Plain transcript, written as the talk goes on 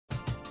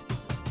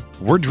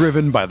We're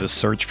driven by the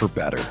search for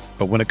better.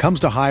 But when it comes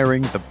to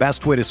hiring, the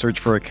best way to search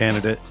for a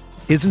candidate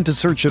isn't to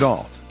search at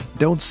all.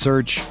 Don't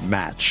search,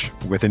 match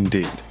with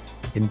Indeed.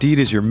 Indeed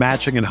is your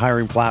matching and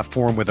hiring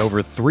platform with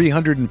over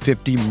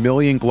 350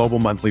 million global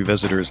monthly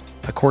visitors,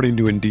 according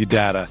to Indeed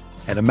data,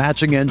 and a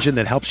matching engine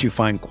that helps you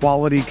find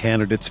quality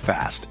candidates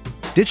fast.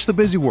 Ditch the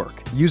busy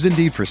work. Use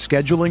Indeed for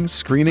scheduling,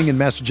 screening, and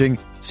messaging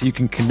so you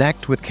can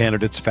connect with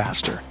candidates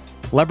faster.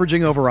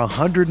 Leveraging over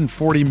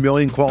 140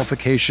 million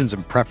qualifications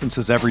and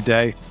preferences every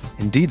day,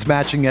 Indeed's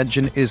matching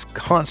engine is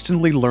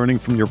constantly learning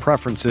from your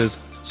preferences,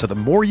 so the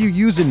more you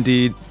use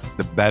Indeed,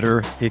 the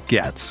better it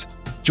gets.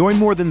 Join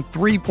more than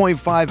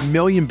 3.5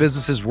 million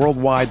businesses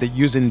worldwide that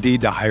use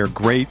Indeed to hire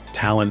great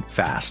talent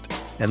fast.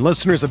 And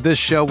listeners of this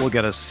show will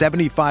get a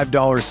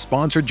 $75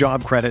 sponsored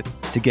job credit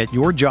to get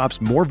your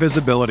jobs more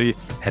visibility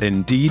at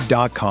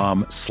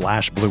Indeed.com/Blue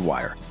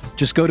Wire.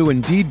 Just go to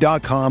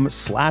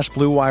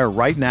Indeed.com/Blue Wire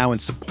right now and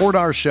support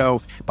our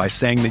show by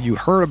saying that you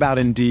heard about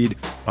Indeed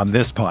on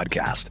this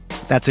podcast.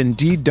 That's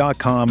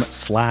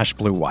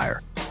Indeed.com/Blue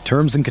Wire.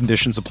 Terms and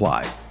conditions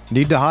apply.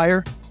 Need to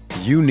hire?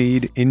 You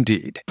need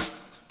Indeed.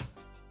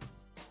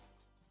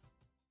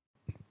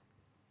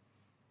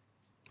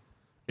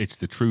 It's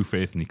the True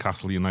Faith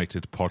Newcastle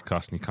United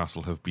podcast.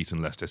 Newcastle have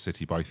beaten Leicester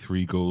City by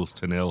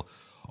 3-0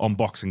 on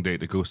Boxing Day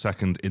to go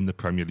second in the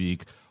Premier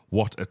League.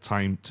 What a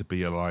time to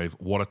be alive.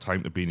 What a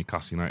time to be a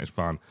Newcastle United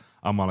fan.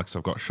 I'm Alex.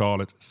 I've got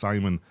Charlotte,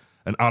 Simon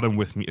and Adam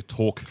with me to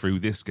talk through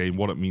this game,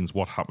 what it means,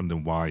 what happened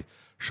and why.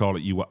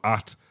 Charlotte, you were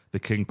at the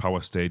King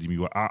Power Stadium.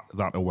 You were at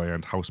that away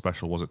end. How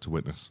special was it to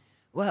witness?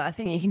 Well, I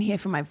think you can hear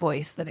from my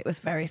voice that it was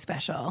very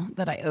special,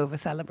 that I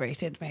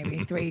over-celebrated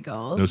maybe 3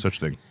 goals. No such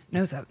thing.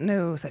 No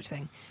such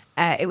thing.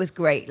 It was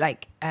great,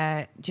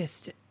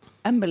 just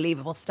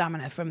unbelievable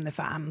stamina from the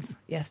fans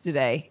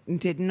yesterday.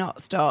 Did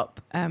not stop.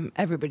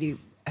 Everybody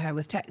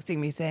was texting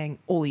me saying,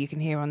 all you can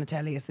hear on the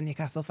telly is the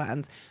Newcastle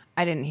fans.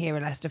 I didn't hear a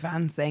Leicester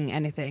fan saying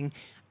anything.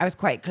 I was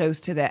quite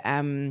close to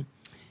the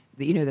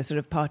sort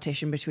of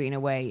partition between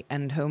away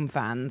and home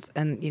fans,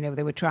 and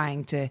they were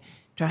trying to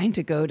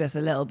goad us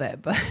a little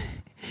bit, but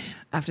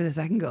after the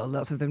second goal,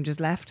 lots of them just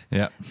left.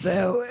 Yeah.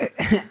 So,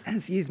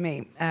 excuse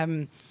me.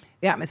 The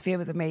atmosphere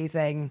was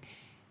amazing.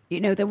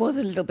 There was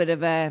a little bit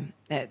of a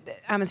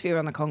atmosphere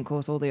on the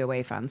concourse. All the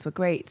away fans were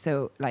great.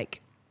 So,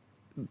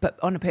 but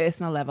on a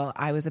personal level,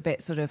 I was a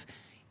bit sort of,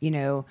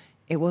 it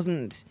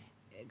wasn't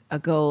a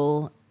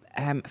goal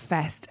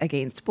fest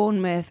against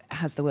Bournemouth.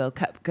 Has the World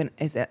Cup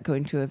is that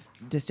going to have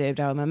disturbed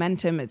our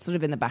momentum? It's sort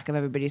of in the back of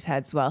everybody's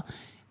heads. Well,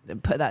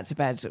 put that to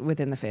bed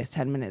within the first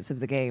 10 minutes of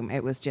the game.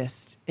 It was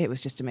just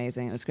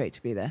amazing. It was great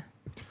to be there.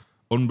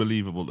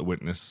 Unbelievable to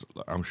witness.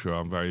 I'm sure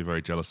I'm very,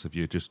 very jealous of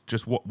you.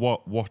 Just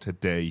what a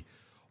day,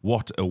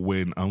 what a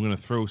win. I'm going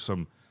to throw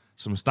some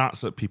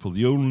stats at people.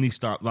 The only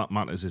stat that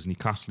matters is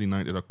Newcastle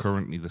United are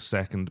currently the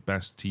second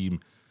best team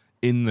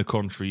in the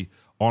country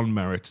on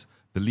merit.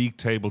 The league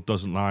table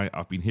doesn't lie.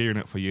 I've been hearing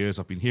it for years.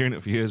 When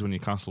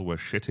Newcastle were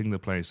shitting the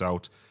place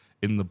out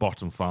in the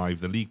bottom 5.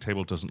 The league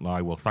table doesn't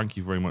lie. Well, thank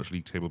you very much,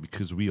 league table,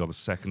 because we are the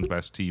second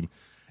best team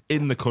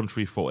in the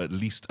country for at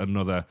least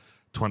another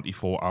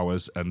 24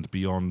 hours. And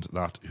beyond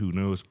that, who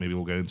knows? Maybe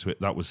we'll get into it.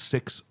 That was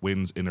 6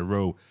 wins in a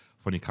row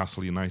for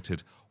Newcastle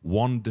United.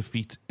 1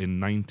 defeat in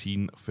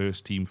 19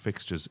 first-team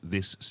fixtures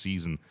this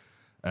season.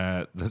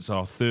 That's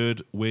our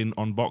 3rd win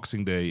on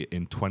Boxing Day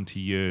in 20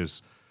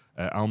 years.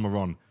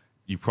 Almiron,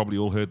 you've probably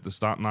all heard the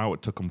stat now.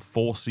 It took him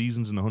 4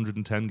 seasons and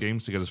 110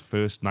 games to get his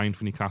first 9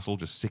 for Newcastle,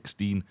 just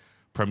 16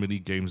 Premier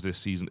League games this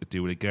season to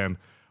do it again.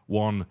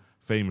 One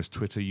famous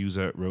Twitter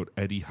user wrote,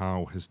 Eddie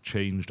Howe has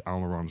changed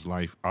Almiron's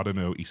life. I don't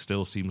know, he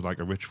still seems like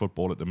a rich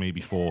footballer to me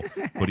before,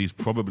 but he's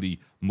probably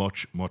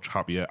much, much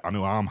happier. I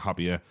know I'm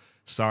happier.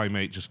 Si,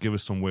 mate, just give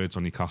us some words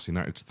on Newcastle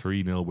United's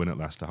 3-0 win at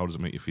Leicester. How does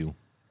it make you feel?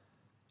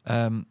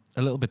 A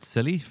little bit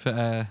silly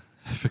for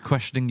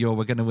questioning your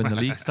we're going to win the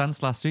league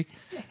stance last week.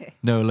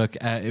 No, look,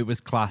 it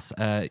was class.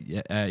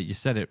 You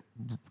said it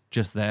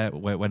just there.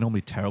 We're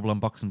normally terrible on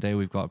Boxing Day.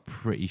 We've got a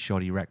pretty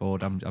shoddy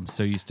record. I'm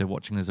so used to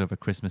watching us over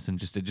Christmas and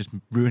just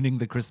ruining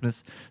the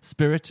Christmas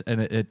spirit,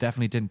 and it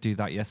definitely didn't do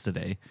that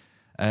yesterday.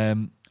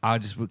 I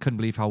just couldn't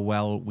believe how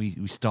well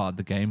we started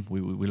the game.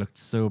 We looked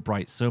so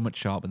bright, so much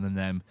sharper than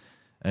them,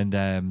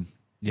 and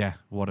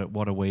what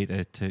a way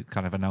to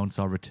kind of announce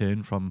our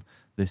return from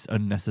this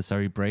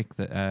unnecessary break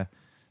that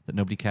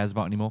nobody cares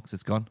about anymore because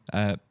it's gone.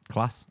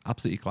 Class,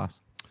 absolutely class.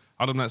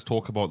 Adam, let's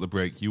talk about the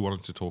break. You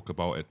wanted to talk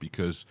about it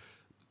because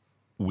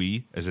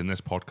we, as in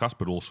this podcast,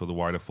 but also the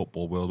wider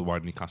football world, the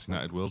wider Newcastle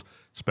United world,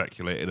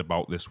 speculated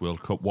about this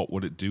World Cup. What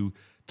would it do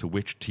to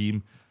which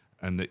team?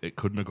 And it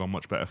couldn't have gone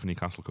much better for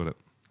Newcastle, could it?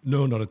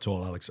 No, not at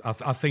all, Alex.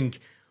 I think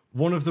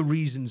one of the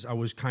reasons I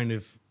was kind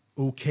of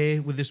okay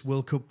with this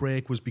World Cup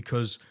break was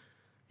because,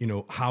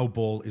 how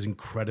ball is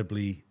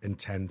incredibly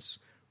intense.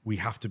 We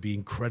have to be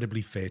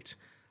incredibly fit.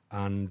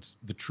 And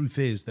the truth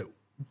is that,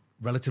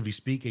 relatively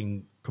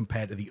speaking,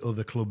 compared to the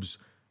other clubs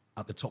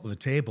at the top of the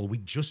table, we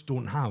just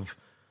don't have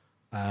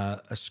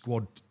a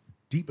squad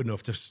deep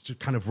enough to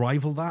kind of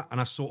rival that.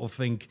 And I sort of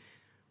think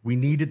we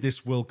needed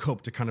this World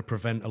Cup to kind of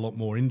prevent a lot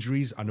more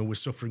injuries. I know we're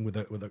suffering with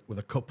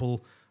a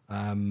couple.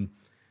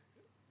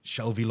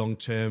 Shelvey long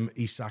term,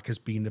 Isak has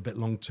been a bit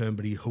long term,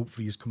 but he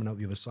hopefully is coming out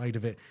the other side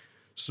of it.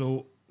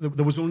 So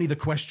there was only the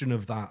question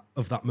of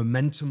that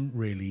momentum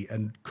really,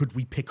 and could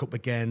we pick up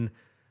again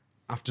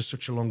after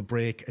such a long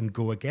break and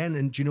go again?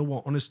 And do you know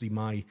what? Honestly,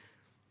 my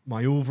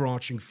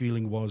overarching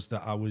feeling was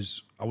that I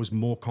was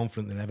more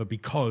confident than ever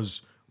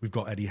because we've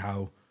got Eddie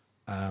Howe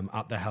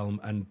at the helm,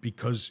 and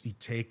because he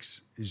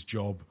takes his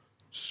job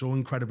so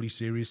incredibly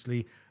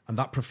seriously, and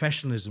that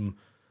professionalism,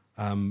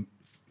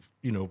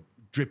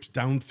 drips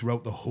down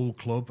throughout the whole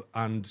club,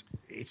 and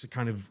it's a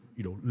kind of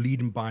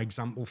leading by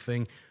example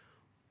thing.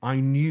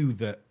 I knew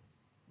that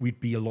we'd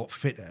be a lot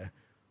fitter,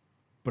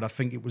 but I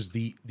think it was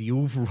the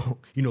overall,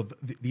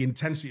 the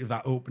intensity of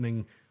that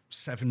opening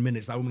 7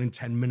 minutes, that opening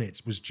 10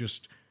 minutes was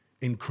just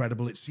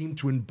incredible. It seemed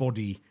to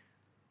embody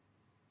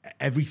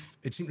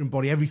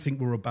everything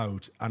we're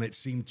about, and it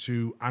seemed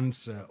to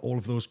answer all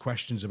of those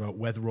questions about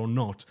whether or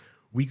not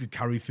we could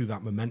carry through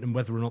that momentum,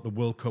 whether or not the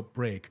World Cup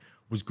break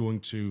was going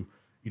to,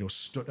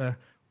 stutter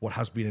what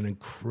has been an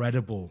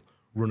incredible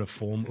run of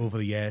form over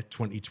the year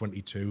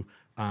 2022.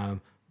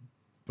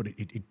 But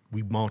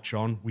we march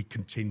on, we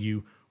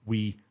continue,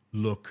 we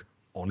look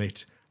on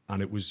it.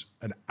 And it was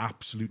an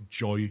absolute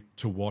joy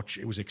to watch.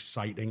 It was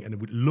exciting. And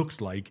it looked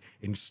like,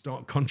 in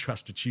stark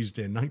contrast to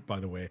Tuesday night, by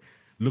the way,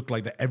 looked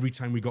like that every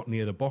time we got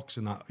near the box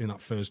in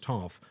that first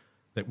half,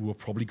 that we were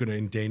probably going to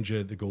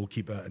endanger the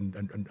goalkeeper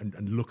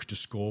and look to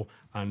score.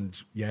 And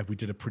yeah, we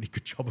did a pretty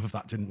good job of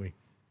that, didn't we?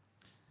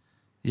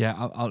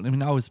 Yeah,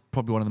 I was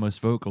probably one of the most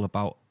vocal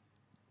about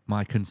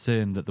my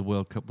concern that the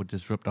World Cup would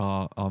disrupt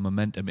our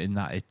momentum, in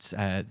that it's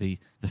the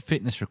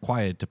fitness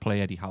required to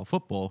play Eddie Howe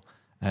football.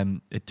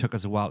 It took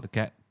us a while to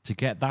get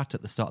that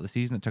at the start of the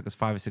season. It took us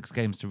 5 or 6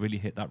 games to really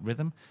hit that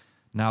rhythm.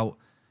 Now,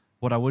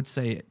 what I would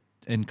say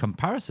in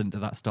comparison to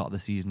that start of the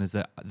season is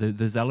that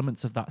there's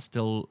elements of that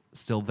still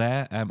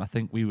there. I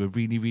think we were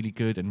really, really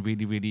good and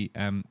really, really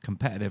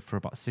competitive for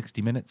about 60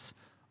 minutes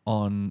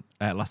on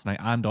last night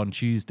and on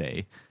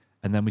Tuesday.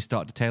 And then we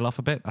started to tail off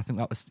a bit. I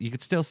think you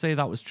could still say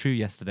that was true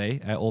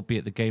yesterday,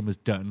 albeit the game was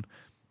done.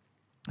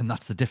 And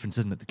that's the difference,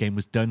 isn't it? The game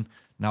was done.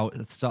 Now, at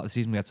the start of the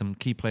season, we had some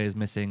key players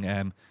missing,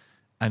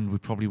 and we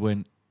probably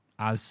weren't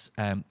as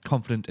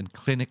confident and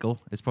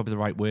clinical, is probably the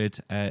right word,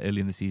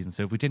 early in the season.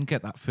 So if we didn't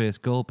get that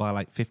first goal by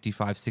like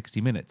 55, 60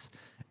 minutes,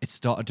 it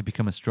started to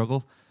become a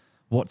struggle.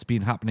 What's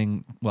been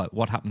happening,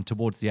 what happened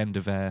towards the end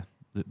of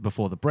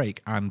before the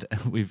break, and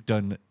we've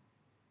done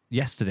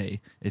yesterday,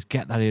 is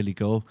get that early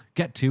goal,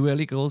 get 2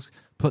 early goals,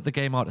 put the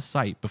game out of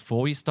sight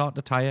before you start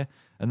to tire,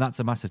 and that's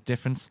a massive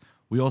difference.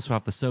 We also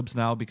have the subs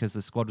now because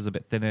the squad was a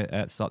bit thinner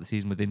at the start of the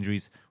season with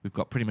injuries. We've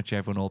got pretty much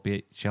everyone,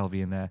 albeit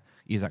Shelvey and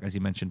Isak, as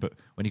you mentioned. But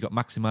when you've got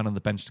Maximan on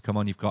the bench to come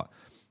on, you've got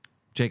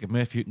Jacob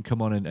Murphy who can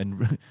come on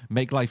and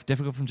make life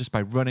difficult for them just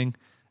by running.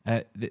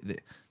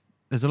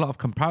 There's a lot of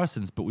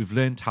comparisons, but we've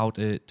learned how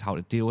to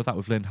deal with that.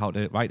 We've learned how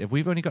to, right, if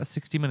we've only got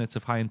 60 minutes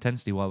of high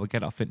intensity while we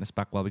get our fitness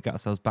back, while we get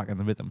ourselves back in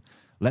the rhythm,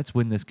 let's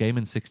win this game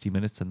in 60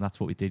 minutes, and that's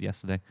what we did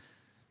yesterday.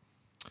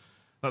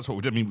 That's what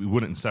we did. I mean, we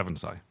won it in 7,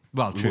 Si.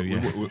 Well, true,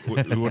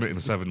 we won it in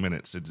 7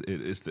 minutes. It's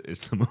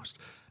the most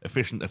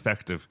efficient,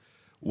 effective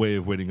way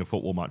of winning a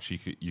football match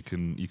you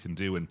can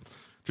do. And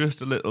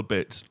just a little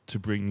bit to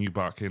bring you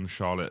back in,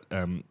 Charlotte.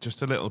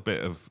 Just a little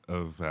bit of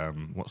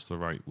what's the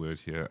right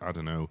word here? I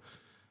don't know.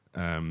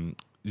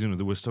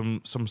 There was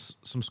some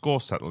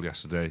scores settled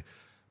yesterday.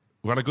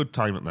 We had a good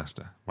time at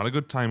Leicester. We had a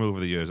good time over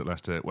the years at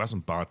Leicester. We had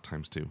some bad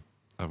times too,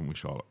 haven't we,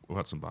 Charlotte? We've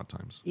had some bad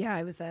times. Yeah,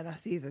 I was there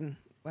last season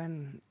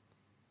when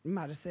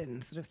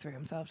Maddison sort of threw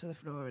himself to the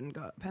floor and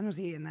got a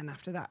penalty, and then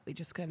after that we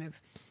just kind of,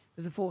 it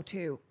was a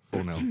 4-2.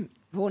 4-0.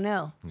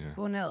 4-0. Yeah.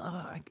 4-0.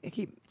 Oh,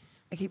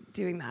 I keep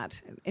doing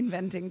that,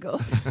 inventing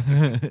goals.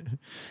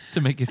 To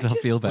make yourself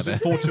feel better.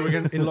 Was it 4-2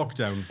 again in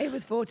lockdown? It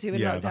was 4-2 in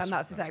Yeah, lockdown.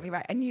 That's exactly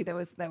right. I knew there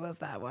was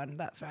that one.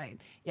 That's right.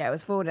 Yeah, it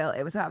was 4-0.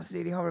 It was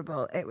absolutely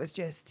horrible. It was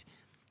just,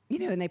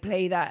 and they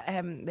play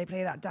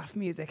that daft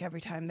music every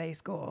time they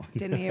score.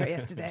 Didn't hear it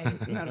yesterday.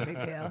 Not a big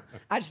deal.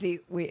 Actually,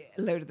 a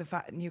load of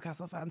the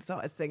Newcastle fans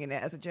started singing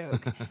it as a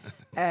joke.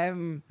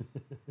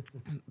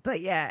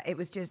 But yeah, it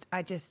was just,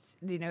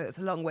 it's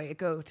a long way to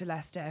go to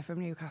Leicester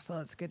from Newcastle.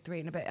 It's a good 3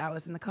 and a bit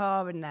hours in the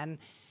car, and then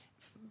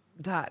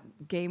that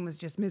game was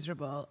just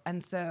miserable.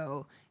 And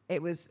so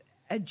it was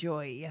a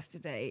joy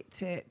yesterday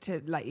to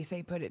like you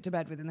say, put it to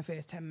bed within the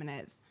first 10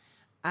 minutes.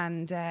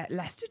 And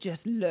Leicester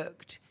just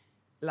looked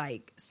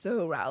like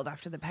so rattled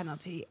after the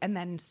penalty, and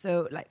then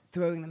so like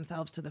throwing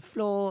themselves to the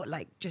floor,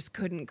 like just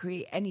couldn't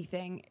create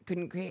anything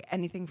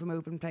from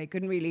open play,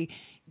 couldn't really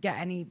get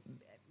any,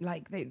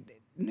 like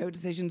no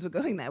decisions were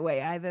going their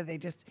way either. They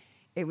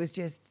were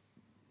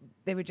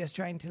just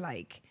trying to,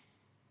 like,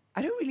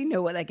 I don't really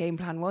know what their game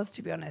plan was,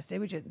 to be honest. They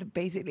were just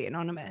basically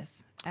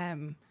anonymous.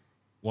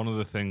 One of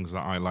the things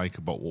that I like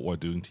about what we're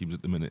doing teams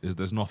at the minute is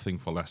there's nothing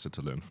for Leicester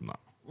to learn from that.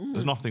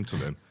 There's nothing to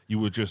learn. You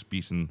were just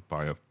beaten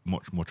by a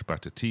much, much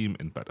better team,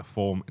 in better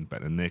form, in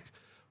better nick,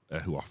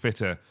 who are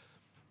fitter.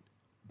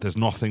 there's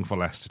nothing for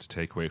Leicester to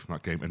take away from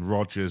that game. And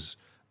Rodgers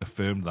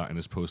affirmed that in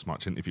his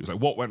post-match interview. He was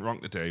like, what went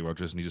wrong today,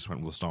 Rodgers? And he just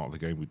went, well, the start of the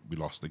game, we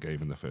lost the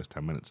game in the first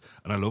 10 minutes.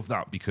 And I love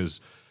that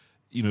because,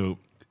 you know,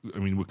 I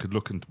mean, we could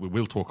look and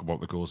we'll talk about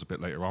the goals a bit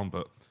later on,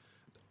 but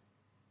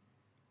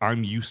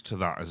I'm used to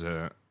that as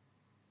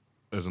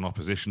an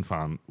opposition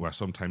fan, where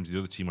sometimes the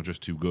other team are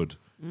just too good.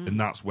 And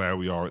that's where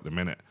we are at the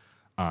minute.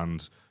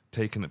 And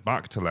taking it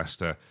back to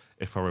Leicester,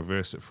 if I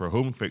reverse it for a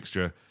home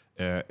fixture,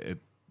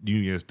 New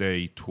Year's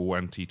Day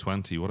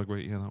 2020, what a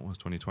great year that was,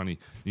 2020.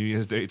 New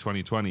Year's Day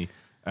 2020,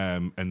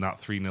 and that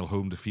 3-0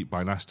 home defeat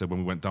by Leicester when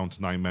we went down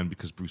to 9 men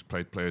because Bruce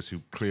played players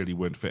who clearly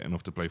weren't fit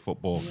enough to play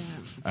football.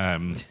 Yeah.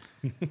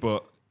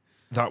 But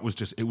it was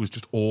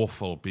just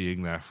awful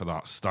being there for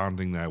that,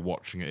 standing there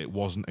watching it. It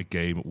wasn't a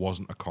game, it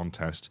wasn't a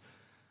contest.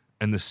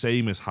 And the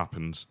same has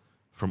happened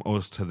from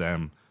us to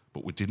them,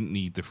 but we didn't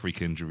need the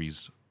freak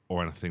injuries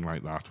or anything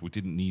like that. We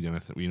didn't need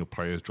anything, you know,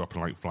 players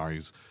dropping like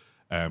flies.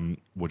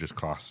 We're just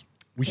class.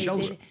 We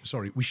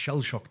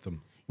shell shocked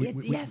them.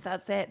 Yes,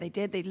 that's it. They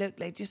did.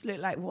 They just looked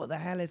like, what the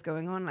hell is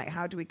going on? Like,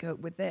 how do we cope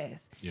with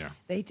this? Yeah.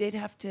 They did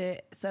have to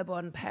sub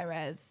on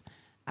Perez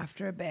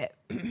after a bit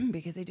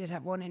because they did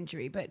have one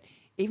injury, but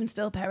even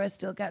still, Perez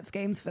still gets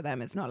games for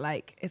them. It's not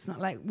like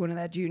one of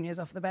their juniors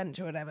off the bench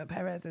or whatever.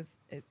 Perez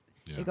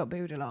he got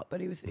booed a lot, but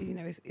he was, you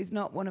know, he's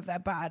not one of their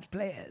bad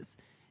players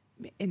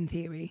in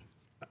theory.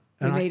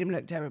 They made him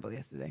look terrible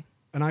yesterday.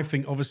 And I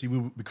think, obviously,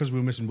 because we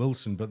were missing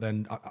Wilson, but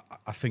then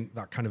I think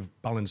that kind of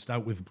balanced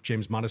out with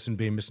James Maddison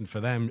being missing for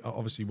them,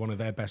 obviously one of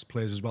their best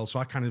players as well. So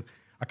I kind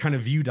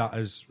of viewed that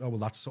as, oh, well,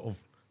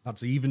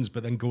 that's evens.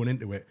 But then going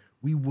into it,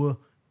 we were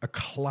a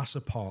class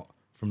apart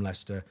from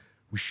Leicester.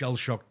 We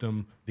shell-shocked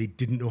them. They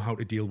didn't know how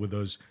to deal with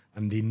us,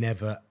 and they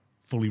never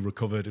fully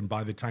recovered. And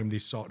by the time they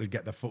started to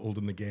get their foothold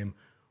in the game,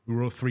 we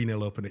were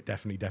 3-0 up, and it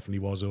definitely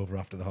was over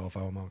after the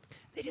half-hour mark.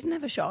 They didn't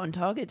have a shot on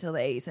target till the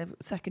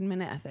 82nd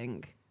minute, I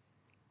think.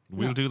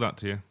 We'll do that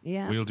to you.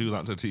 Yeah. We'll do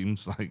that to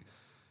teams like,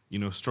 you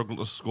know, struggle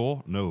to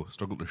score? No,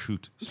 struggle to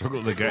shoot.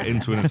 Struggle to get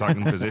into an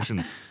attacking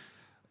position.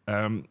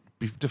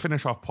 To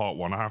finish off part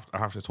one, I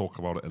have to talk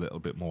about it a little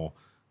bit more.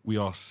 We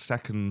are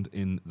second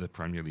in the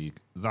Premier League.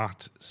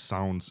 That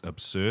sounds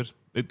absurd.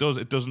 It does.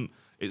 It doesn't.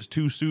 It's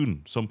too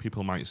soon. Some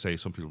people might say.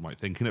 Some people might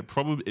think, and it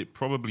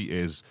probably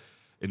is,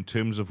 in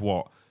terms of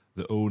what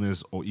the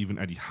owners or even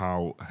Eddie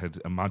Howe had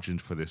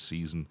imagined for this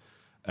season.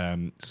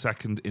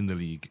 Second in the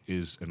league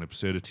is an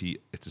absurdity.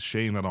 It's a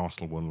shame that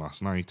Arsenal won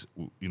last night.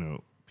 You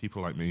know,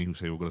 people like me who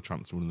say we've got a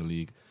chance to win the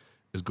league,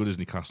 as good as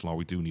Newcastle are,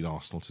 we do need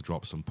Arsenal to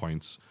drop some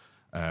points.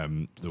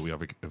 Though we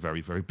have a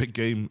very, very big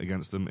game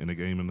against them in a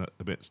game in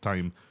a bit's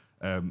time.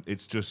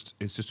 It's just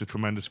a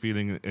tremendous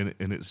feeling, and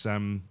it's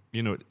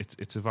you know,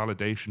 it's a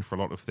validation for a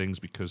lot of things,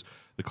 because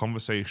the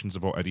conversations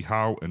about Eddie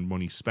Howe and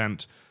money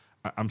spent.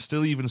 I'm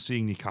still even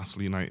seeing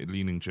Newcastle United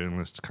leaning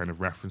journalists kind of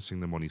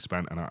referencing the money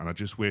spent, and I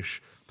just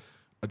wish.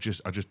 I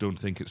just don't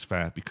think it's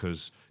fair,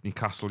 because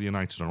Newcastle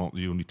United are not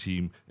the only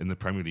team in the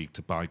Premier League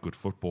to buy good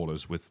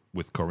footballers with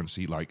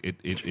currency. Like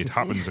it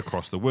happens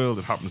across the world.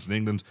 It happens in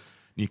England.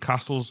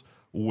 Newcastle's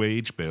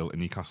wage bill and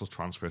Newcastle's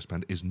transfer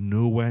spend is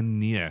nowhere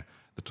near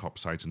the top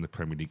sides in the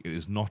Premier League. It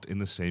is not in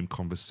the same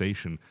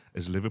conversation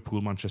as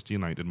Liverpool, Manchester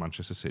United,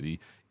 Manchester City,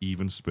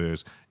 even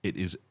Spurs. It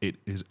is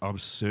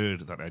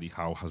absurd that Eddie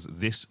Howe has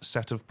this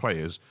set of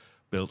players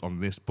built on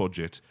this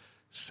budget,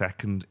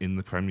 second in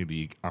the Premier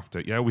League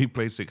after, we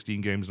played 16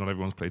 games, not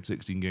everyone's played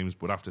 16 games,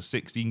 but after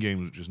 16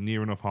 games, which is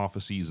near enough half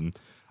a season,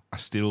 I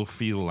still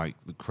feel like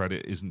the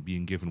credit isn't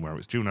being given where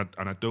it's due.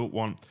 And I don't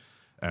want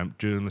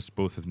journalists,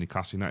 both of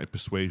Newcastle United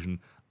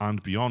persuasion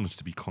and beyond,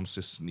 to be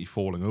consistently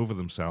falling over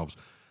themselves,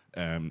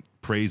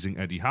 praising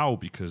Eddie Howe,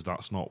 because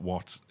that's not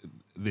what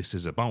this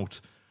is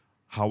about.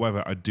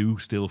 However, I do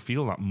still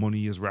feel that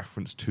money is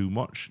referenced too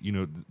much. You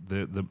know,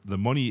 the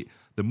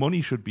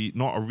money should be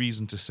not a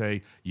reason to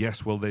say,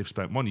 yes, well, they've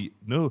spent money.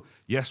 No,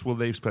 yes, well,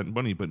 they've spent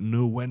money, but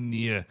nowhere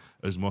near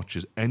as much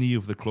as any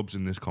of the clubs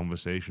in this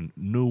conversation.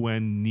 Nowhere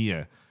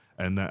near.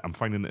 And I'm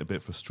finding it a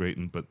bit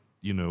frustrating, but,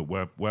 you know,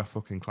 we're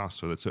fucking class,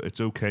 so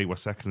it's okay. We're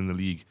second in the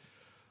league.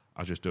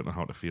 I just don't know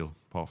how to feel,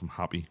 apart from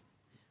happy.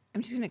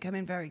 I'm just going to come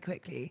in very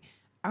quickly.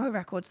 Our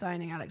record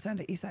signing,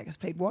 Alexander Isak, has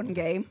played one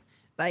game.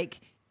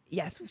 Like,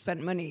 yes, we've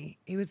spent money.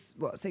 He was,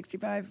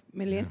 65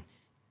 million?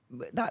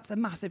 Yeah. That's a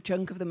massive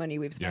chunk of the money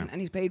we've spent,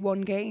 and he's played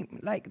one game.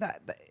 Like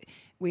that.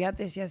 We had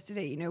this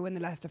yesterday, you know, when the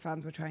Leicester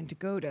fans were trying to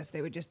goad us,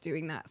 they were just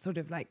doing that sort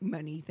of like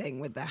money thing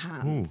with their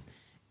hands.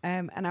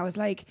 And I was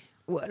like,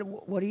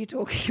 what are you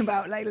talking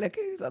about? Like, look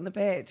who's on the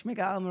pitch.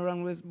 Miguel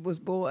Almiron was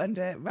bought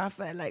under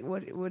Rafa. Like,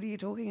 what are you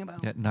talking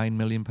about? Yeah, £9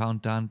 million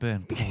Dan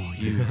Burn. Oh,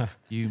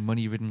 you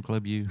money-ridden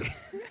club, you.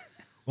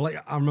 Well,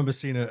 I remember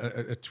seeing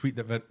a tweet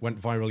that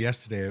went viral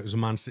yesterday. It was a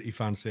Man City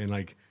fan saying,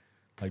 like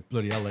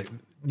bloody hell, like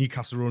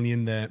Newcastle are only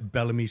in their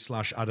Bellamy /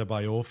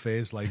 Adebayor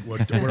phase. Like we're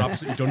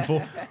absolutely done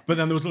for. But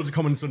then there was loads of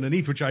comments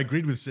underneath, which I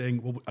agreed with,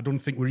 saying, well, I don't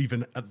think we're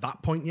even at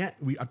that point yet.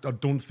 I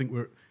don't think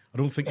we're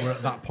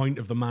at that point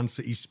of the Man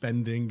City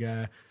spending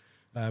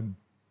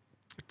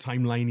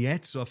timeline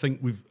yet. So I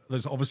think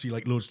there's obviously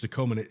like loads to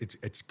come, and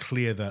it's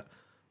clear that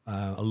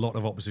A lot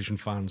of opposition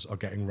fans are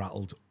getting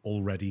rattled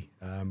already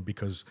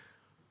because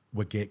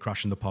we're gate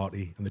crashing the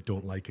party and they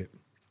don't like it.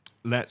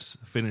 Let's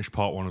finish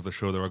part one of the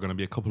show. There are going to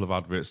be a couple of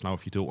adverts now.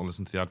 If you don't want to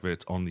listen to the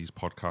adverts on these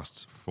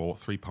podcasts, for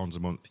 £3 a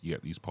month, you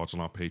get these pods on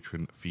our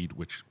Patreon feed,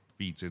 which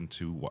feeds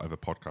into whatever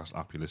podcast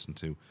app you listen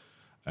to.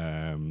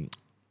 And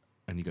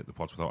you get the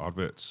pods without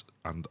adverts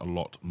and a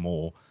lot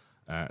more.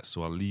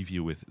 So I'll leave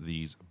you with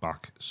these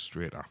back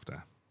straight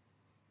after.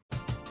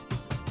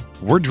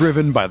 We're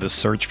driven by the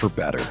search for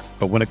better.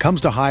 But when it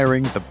comes to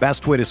hiring, the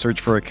best way to search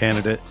for a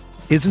candidate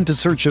isn't to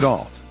search at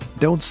all.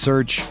 Don't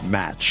search,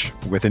 match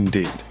with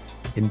Indeed.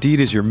 Indeed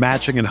is your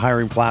matching and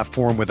hiring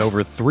platform with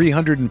over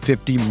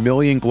 350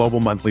 million global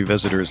monthly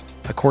visitors,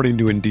 according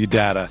to Indeed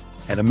data,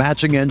 and a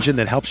matching engine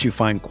that helps you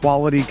find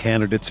quality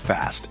candidates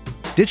fast.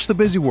 Ditch the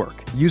busy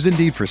work. Use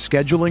Indeed for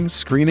scheduling,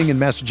 screening, and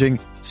messaging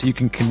so you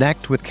can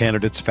connect with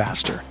candidates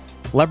faster.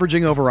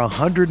 Leveraging over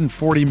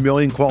 140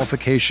 million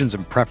qualifications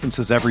and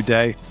preferences every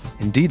day,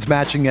 Indeed's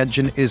matching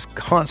engine is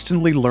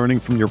constantly learning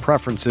from your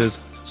preferences,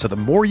 so the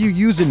more you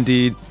use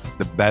Indeed,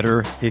 the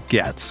better it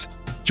gets.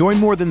 Join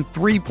more than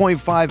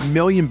 3.5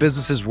 million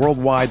businesses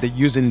worldwide that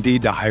use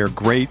Indeed to hire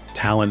great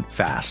talent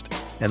fast.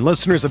 And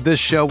listeners of this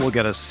show will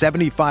get a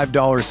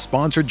 $75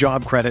 sponsored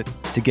job credit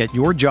to get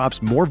your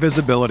jobs more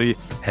visibility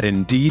at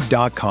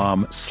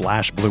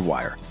Indeed.com/Blue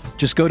Wire.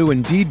 Just go to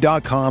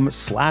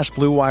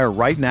Indeed.com/Blue Wire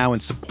right now and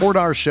support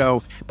our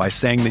show by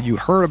saying that you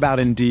heard about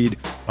Indeed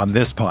on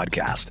this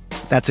podcast.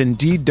 That's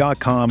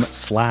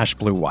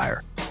Indeed.com/Blue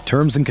Wire.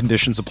 Terms and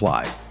conditions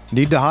apply.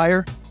 Need to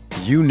hire?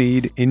 You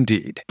need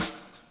Indeed.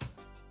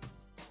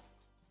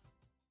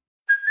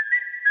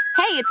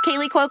 Hey, it's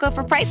Kaylee Cuoco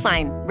for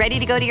Priceline. Ready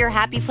to go to your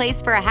happy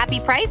place for a happy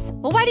price?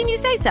 Well, why didn't you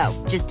say so?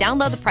 Just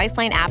download the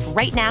Priceline app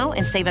right now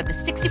and save up to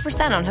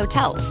 60% on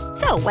hotels.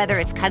 So whether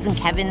it's Cousin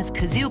Kevin's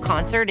Kazoo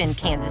Concert in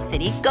Kansas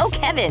City, go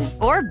Kevin,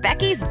 or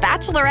Becky's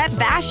Bachelorette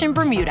Bash in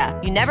Bermuda,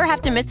 you never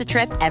have to miss a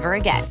trip ever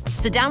again.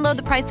 So download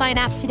the Priceline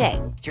app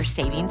today. Your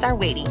savings are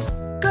waiting.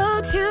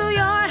 Go to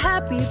your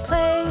happy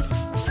place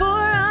for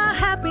a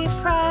happy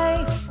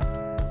price.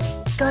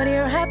 Go to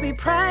your happy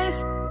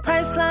price,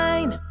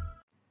 Priceline.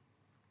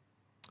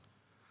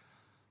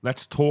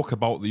 Let's talk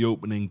about the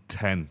opening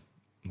 10.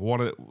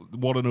 What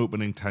an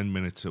opening 10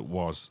 minutes it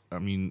was. I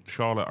mean,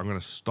 Charlotte, I'm going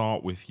to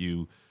start with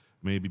you,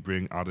 maybe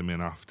bring Adam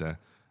in after.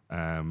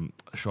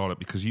 Charlotte,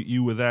 because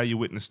you were there, you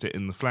witnessed it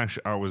in the flesh.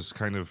 I was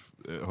kind of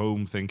at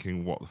home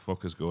thinking, what the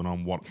fuck is going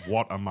on?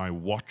 What am I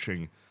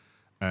watching?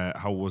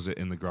 How was it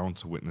in the ground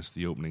to witness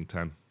the opening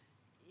 10?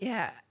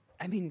 Yeah,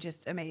 I mean,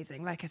 just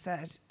amazing. Like I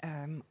said,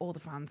 all the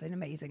fans in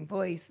amazing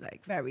voice,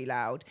 like very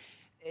loud.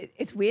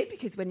 It's weird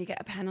because when you get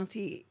a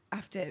penalty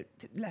after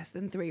less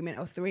than 3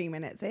 minutes or 3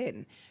 minutes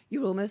in,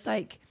 you're almost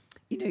like,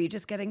 you're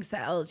just getting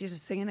settled. You're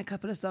just singing a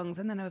couple of songs,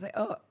 and then I was like,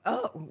 oh,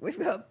 we've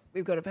got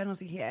a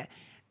penalty here,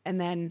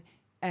 and then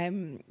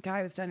guy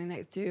I was standing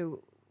next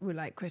to were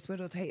like, Chris Wood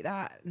will take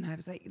that, and I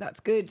was like, that's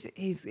good.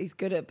 He's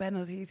good at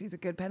penalties. He's a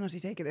good penalty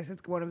taker. This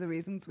is one of the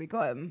reasons we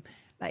got him.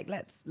 Like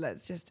let's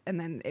just, and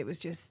then it was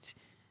just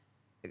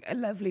a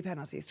lovely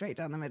penalty straight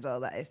down the middle.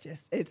 That is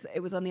just,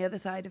 it was on the other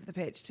side of the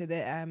pitch to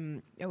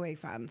the away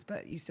fans,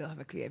 but you still have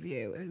a clear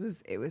view.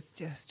 It was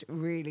just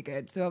really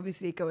good. So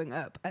obviously going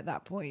up at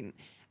that point,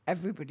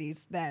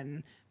 everybody's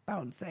then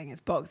bouncing. It's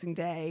Boxing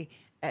Day.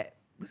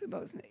 Was it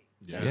Boxing Day?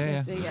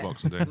 Yeah.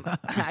 Boxing Day.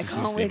 I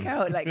can't work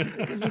out, like,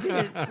 because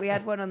we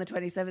had one on the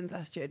 27th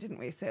last year, didn't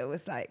we? So it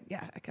was like,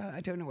 yeah,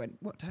 I don't know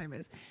what time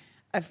it is.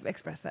 I've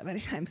expressed that many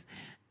times.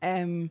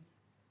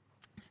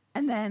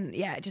 And then,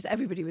 just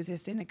everybody was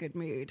just in a good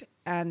mood.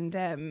 And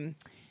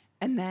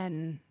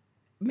then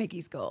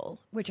Miggy's goal,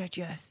 which it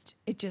just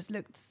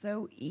looked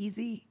so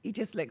easy. He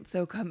just looked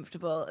so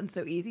comfortable and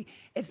so easy.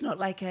 It's not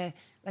like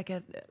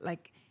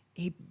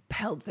he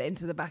pelts it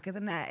into the back of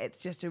the net.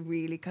 It's just a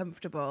really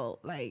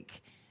comfortable,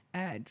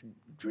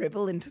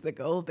 dribble into the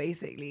goal,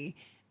 basically.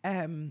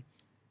 It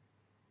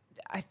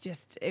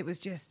was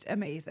just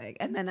amazing.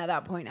 And then at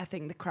that point, I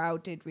think the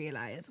crowd did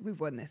realise we've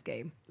won this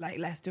game. Like,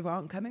 Leicester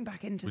aren't coming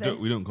back into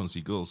this. We don't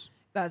concede goals.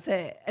 That's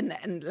it.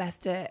 And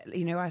Leicester,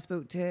 I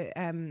spoke to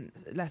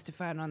Leicester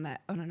fan on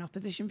an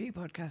Opposition View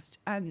podcast,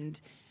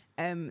 and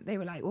they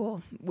were like,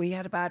 "Oh, we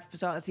had a bad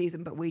start of the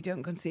season, but we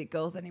don't concede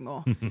goals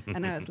anymore."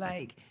 And I was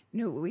like,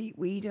 "No,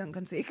 we don't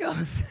concede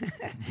goals."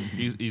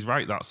 He's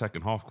right. That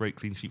second half, great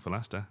clean sheet for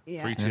Leicester.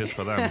 Yeah. 3 cheers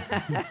for them.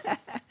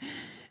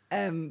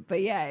 But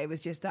it was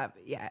just that,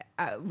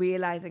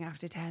 realising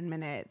after 10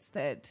 minutes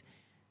that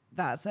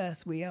that's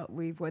us,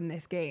 we've won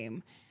this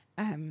game.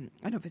 And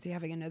obviously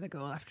having another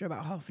goal after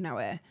about half an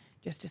hour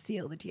just to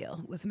seal the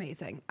deal was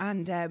amazing.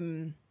 And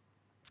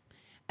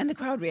the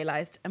crowd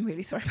realised, I'm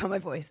really sorry about my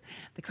voice,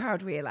 the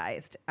crowd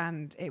realised,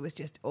 and it was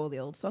just all the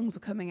old songs were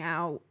coming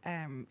out.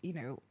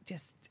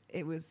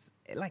 It was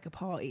like a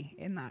party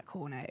in that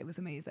corner. It was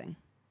amazing.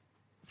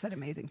 I've said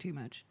amazing too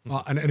much.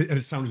 And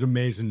it sounded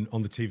amazing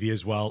on the TV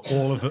as well.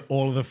 All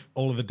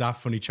of the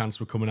Daft Funny chants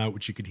were coming out,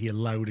 which you could hear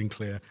loud and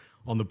clear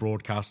on the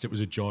broadcast. It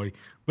was a joy.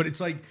 But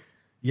it's like,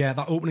 Yeah,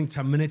 that opening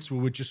 10 minutes where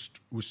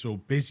we're so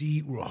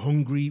busy, we're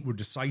hungry, we're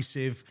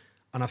decisive.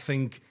 And I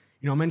think,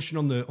 I mentioned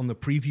on the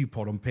preview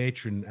pod on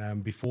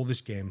Patreon before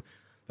this game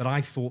that I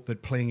thought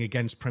that playing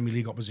against Premier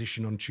League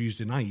opposition on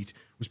Tuesday night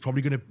was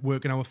probably going to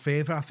work in our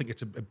favour. I think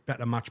it's a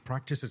better match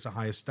practice, it's a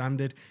higher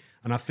standard.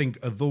 And I think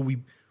although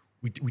we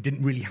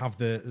didn't really have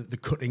the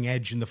cutting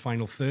edge in the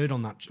final third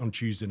on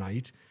Tuesday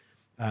night,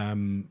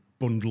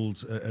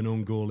 bundled an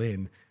own goal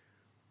in,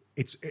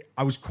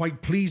 I was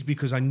quite pleased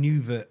because I knew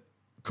that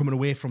coming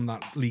away from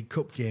that League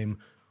Cup game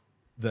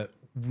that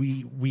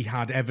we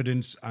had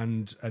evidence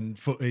and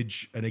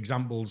footage and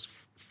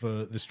examples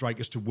for the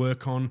strikers to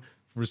work on,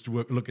 for us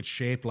to look at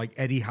shape. Like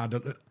Eddie had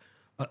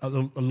a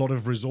lot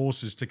of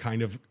resources to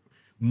kind of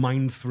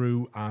mine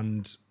through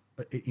and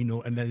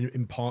and then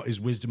impart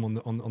his wisdom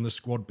on the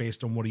squad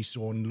based on what he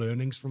saw and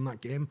learnings from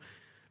that game.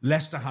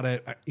 Leicester had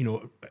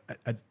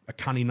a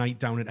canny night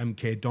down at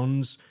MK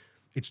Dons.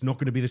 It's not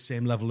going to be the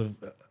same level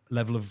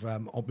of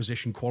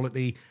opposition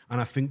quality,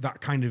 and I think that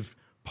kind of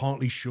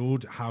partly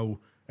showed how,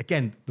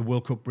 again, the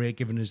World Cup break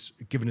given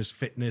us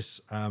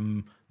fitness,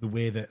 the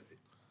way that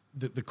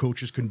the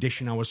coaches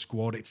condition our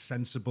squad. It's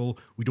sensible.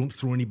 We don't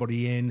throw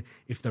anybody in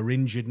if they're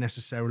injured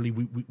necessarily.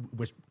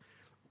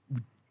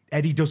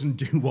 Eddie doesn't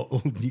do what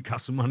old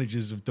Newcastle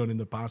managers have done in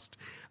the past,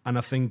 and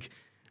I think,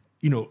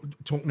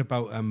 talking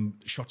about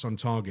shots on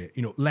target,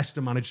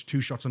 Leicester managed 2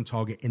 shots on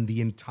target in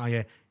the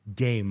entire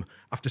game.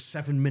 After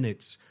 7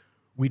 minutes,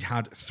 we'd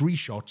had 3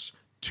 shots,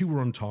 2 were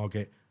on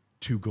target,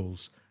 2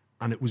 goals,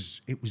 and it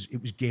was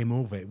game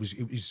over. It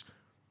was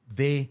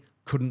they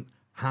couldn't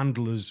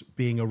handle us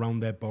being around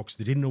their box.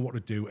 They didn't know what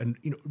to do. And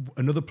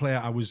another player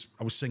I was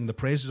singing the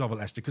praises of at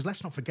Leicester, because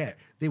let's not forget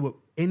they were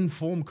in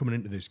form coming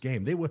into this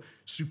game. They were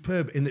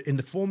superb in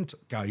the form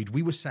guide.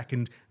 We were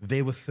second,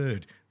 they were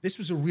third. This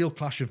was a real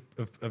clash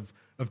of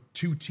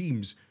 2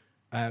 teams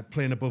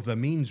playing above their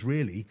means,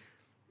 really.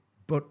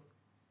 But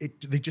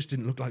they just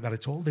didn't look like that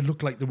at all. They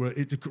looked like they were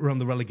around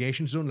the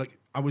relegation zone. Like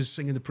I was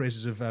singing the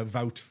praises of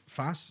Wout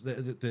Fass,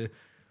 the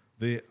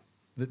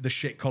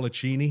shit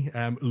Colaccini.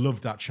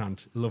 Loved that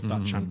chant. Loved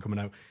that chant coming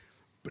out.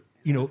 But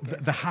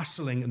the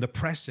hassling and the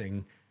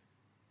pressing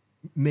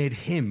made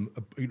him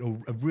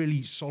a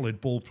really solid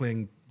ball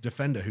playing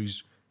defender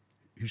who's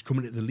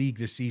coming into the league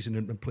this season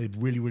and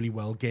played really, really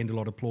well, gained a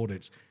lot of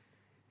plaudits.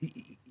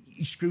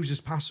 He screws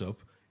his pass up.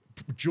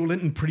 Joe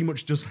Linton pretty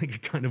much does like a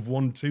kind of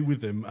 1-2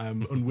 with him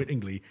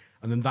unwittingly,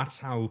 and then that's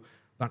how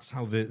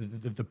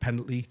the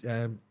penalty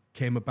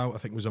came about. I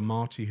think it was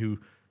Amati who,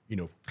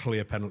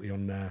 clear penalty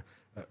on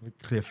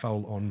clear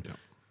foul on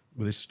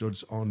with his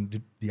studs on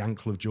the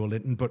ankle of Joe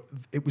Linton. But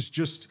it was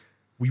just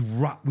we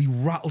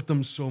rattled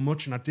them so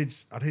much, and I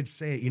did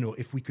say,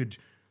 if we could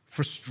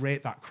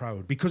frustrate that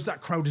crowd, because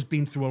that crowd has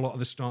been through a lot of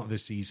the start of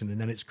this season, and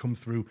then it's come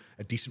through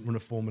a decent run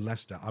of form in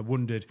Leicester. I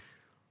wondered,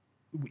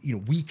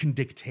 we can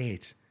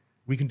dictate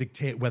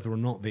whether or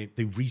not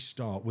they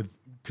restart with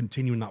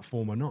continuing that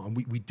form or not, and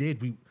we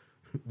did.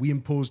 We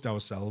imposed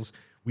ourselves.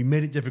 We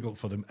made it difficult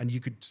for them, and you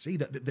could see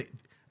that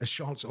as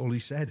Charles already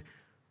said,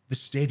 the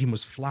stadium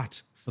was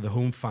flat for the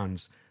home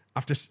fans.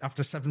 After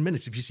 7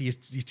 minutes, if you see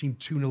your team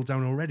 2-0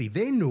 down already,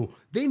 they know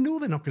they're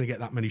not going to get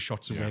that many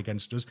shots away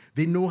against us.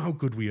 They know how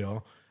good we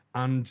are,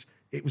 and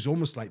it was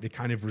almost like they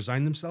kind of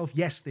resigned themselves.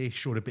 Yes, they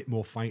showed a bit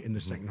more fight in the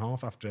second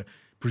half after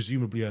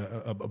presumably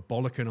a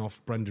bollocking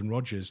off Brendan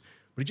Rodgers,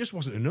 but it just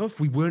wasn't enough.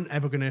 We weren't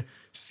ever going to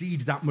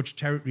cede that much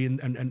territory and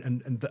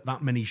that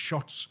many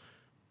shots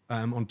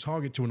on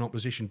target to an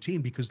opposition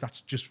team, because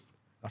that's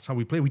how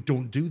we play. We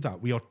don't do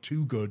that. We are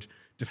too good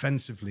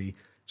defensively.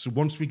 So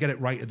once we get it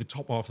right at the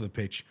top half of the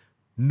pitch,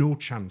 no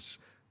chance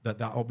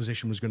that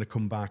opposition was going to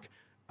come back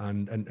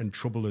and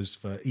trouble us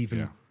for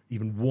even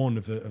one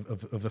of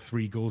the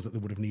 3 goals that they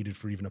would have needed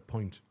for even a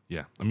point.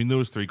 Yeah, I mean,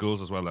 those 3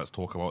 goals as well, let's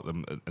talk about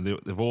them. And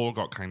they've all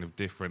got kind of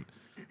different,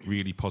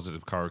 really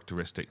positive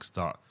characteristics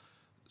that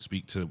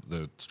speak to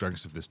the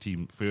strengths of this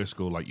team. First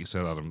goal, like you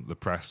said, Adam, the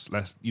press.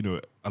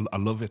 I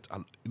love it.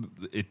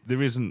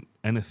 There isn't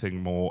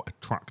anything more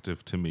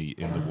attractive to me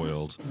in the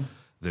world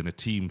than a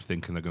team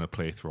thinking they're going to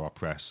play through our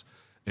press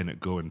and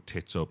it going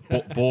tits up.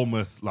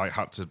 Bournemouth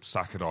had to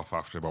sack it off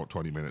after about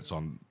 20 minutes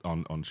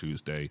on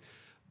Tuesday.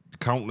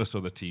 Countless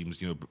other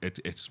teams,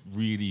 it's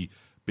really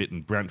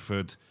bitten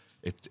Brentford.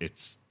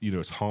 It's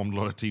harmed a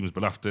lot of teams,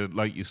 but after,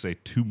 like you say,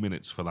 2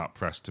 minutes for that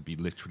press to be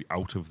literally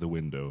out of the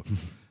window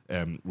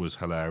was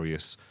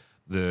hilarious.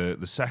 The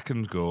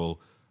second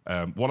goal,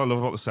 what I love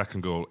about the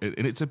second goal,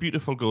 and it's a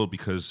beautiful goal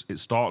because it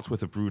starts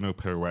with a Bruno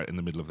pirouette in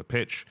the middle of the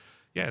pitch.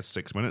 Yeah, it's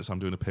 6 minutes, I'm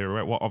doing a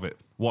pirouette. What of it?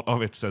 What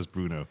of it, says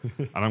Bruno.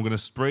 And I'm going to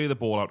spray the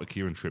ball out to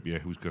Kieran Trippier,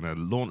 who's going to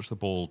launch the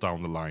ball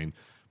down the line,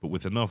 but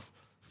with enough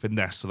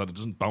finesse so that it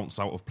doesn't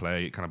bounce out of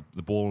play.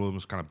 The ball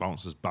almost kind of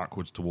bounces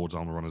backwards towards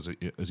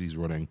Almiron as he's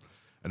running.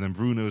 And then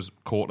Bruno's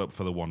caught up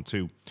for the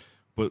 1-2.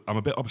 But I'm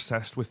a bit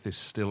obsessed with this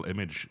still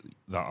image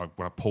that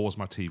when I pause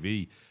my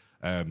TV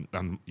and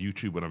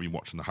YouTube when I've been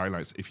watching the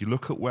highlights. If you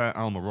look at where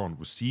Almiron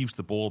receives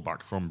the ball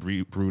back from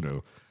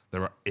Bruno,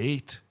 there are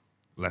 8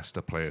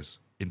 Leicester players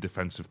in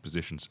defensive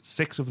positions,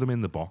 6 of them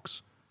in the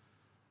box.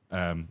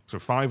 So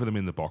 5 of them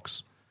in the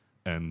box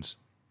and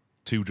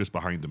 2 just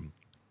behind them.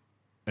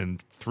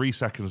 And 3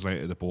 seconds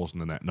later, the ball's in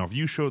the net. Now, if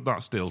you showed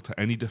that still to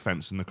any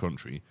defence in the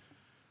country,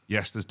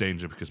 yes, there's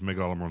danger because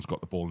Miguel Almiron's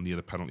got the ball near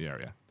the penalty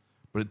area.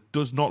 But it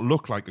does not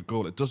look like a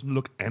goal. It doesn't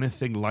look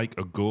anything like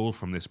a goal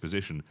from this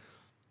position.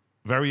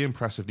 Very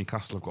impressive.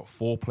 Newcastle have got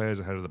 4 players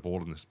ahead of the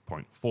ball in this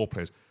point. 4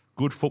 players.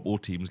 Good football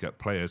teams get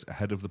players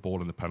ahead of the ball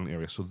in the penalty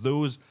area. So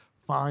those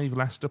 5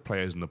 Leicester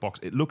players in the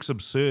box, it looks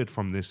absurd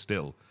from this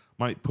still.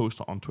 Might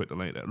post it on Twitter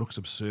later. It looks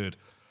absurd.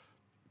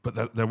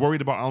 But they're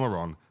worried about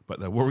Almiron, but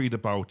they're worried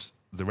about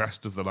the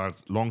rest of the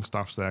lads.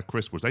 Longstaff's there.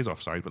 Chris was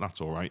offside, but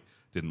that's all right.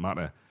 Didn't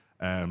matter.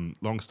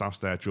 Longstaff's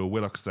there. Joe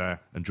Willock's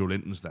there. And Joe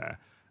Linton's there.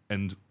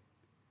 And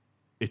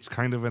it's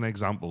kind of an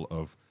example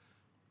of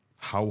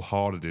how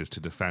hard it is to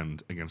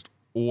defend against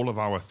all of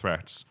our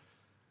threats.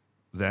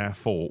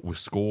 Therefore, we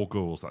score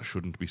goals that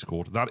shouldn't be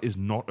scored. That is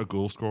not a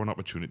goal-scoring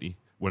opportunity.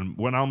 When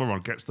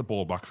Almiron gets the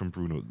ball back from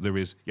Bruno,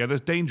 there's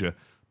danger,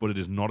 but it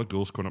is not a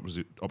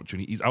goal-scoring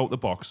opportunity. He's out the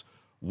box.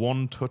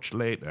 One touch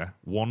later,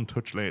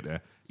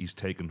 he's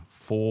taken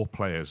 4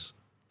 players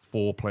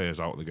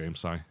out of the game,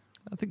 Si.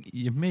 I think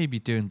you may be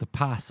doing the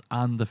pass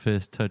and the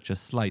first touch a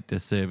slight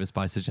disservice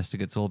by suggesting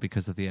it's all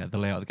because of the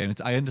layout of the game.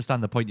 I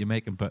understand the point you're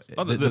making, but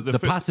the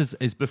pass is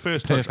the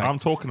first perfect. touch. I'm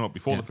talking about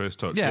before the first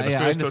touch. Yeah, the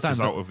first I touch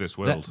is out of this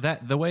world.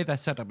 The way they're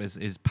set up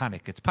is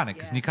panic. It's panic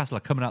because Newcastle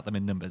are coming at them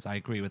in numbers. I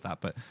agree with that,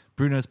 but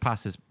Bruno's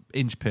pass is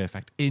inch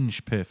perfect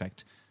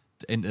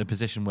in a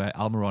position where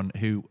Almiron,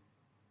 who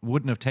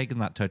wouldn't have taken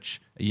that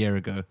touch a year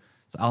ago,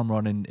 so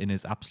Almiron in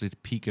his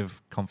absolute peak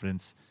of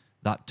confidence,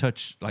 that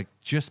touch, like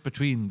just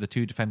between the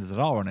 2 defenders that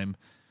are on him,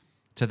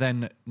 to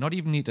then not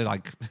even need to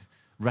like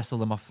wrestle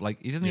them off.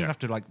 Like he doesn't even have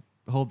to like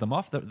hold them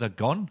off. They're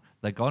gone.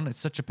 They're gone.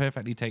 It's such a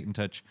perfectly taken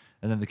touch,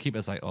 and then the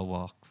keeper's like, "Oh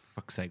well,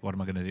 fuck's sake, what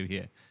am I going to do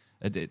here?"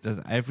 It does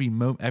every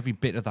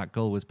bit of that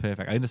goal was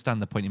perfect. I understand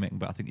the point you're making,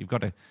 but I think you've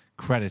got to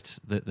credit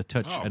the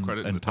touch and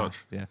the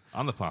pass. touch,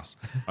 and the pass.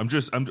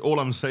 All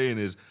I'm saying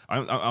is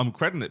I'm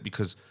crediting it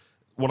because.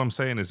 What I'm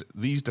saying is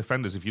these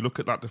defenders, if you look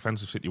at that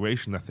defensive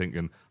situation, they're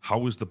thinking,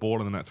 how is the ball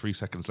in the net 3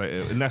 seconds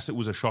later? Unless it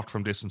was a shot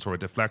from distance or a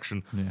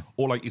deflection. Yeah.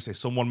 Or like you say,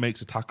 someone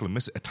makes a tackle and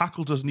misses it. A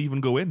tackle doesn't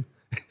even go in.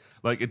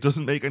 Like, it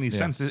doesn't make any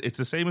sense. It's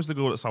the same as the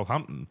goal at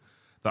Southampton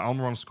that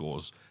Almiron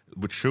scores,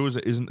 which shows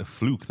it isn't a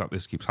fluke that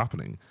this keeps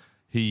happening.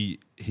 He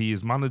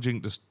is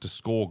managing to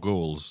score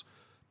goals,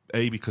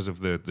 A, because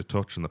of the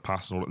touch and the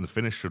pass and all, and the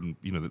finish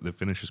shouldn't, the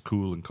finish is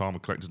cool and calm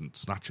and collected, doesn't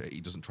snatch it,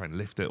 he doesn't try and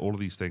lift it, all of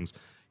these things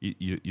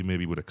you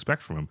maybe would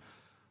expect from him.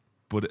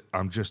 But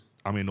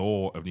I'm in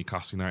awe of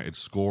Newcastle United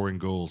scoring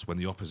goals when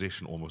the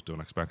opposition almost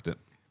don't expect it.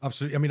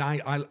 Absolutely. I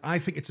mean, I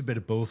think it's a bit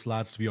of both,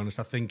 lads, to be honest.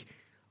 I think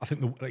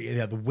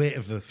the weight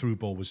of the through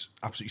ball was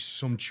absolutely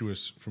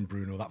sumptuous from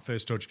Bruno, that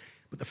first touch.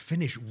 But the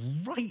finish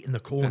right in the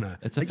corner.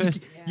 It's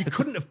you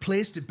couldn't have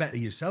placed it better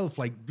yourself.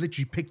 Like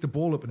literally pick the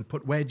ball up and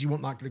put, where do you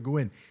want that to go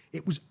in?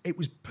 It was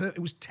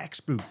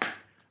textbook.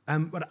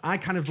 But I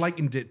kind of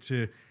likened it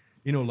to,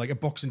 like a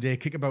Boxing Day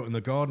kickabout in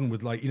the garden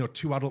with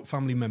 2 adult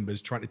family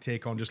members trying to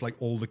take on just like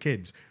all the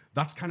kids.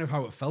 That's kind of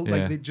how it felt.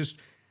 Yeah. Like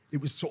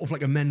it was sort of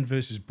like a men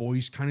versus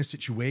boys kind of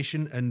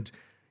situation. And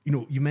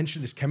you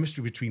mentioned this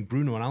chemistry between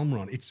Bruno and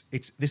Almiron.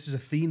 This is a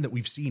theme that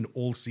we've seen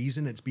all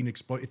season. It's been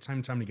exploited time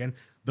and time again.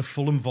 The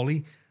Fulham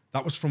volley,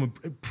 that was from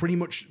pretty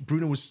much,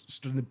 Bruno was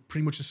stood in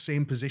pretty much the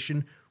same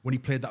position when he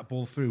played that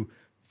ball through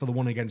for the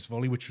one against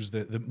volley, which was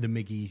the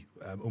Miggy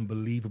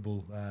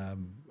unbelievable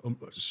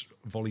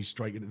volley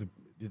strike into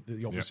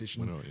the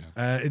opposition,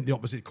 in the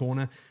opposite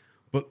corner.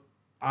 But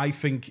I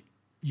think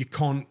you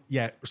can't.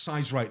 Yeah,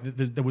 Si's right.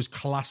 There was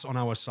class on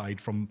our side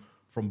from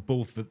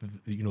both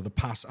the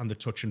pass and the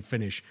touch and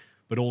finish,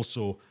 but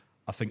also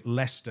I think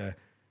Leicester,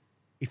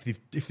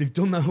 if they've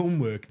done their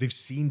homework, they've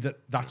seen that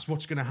that's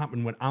what's going to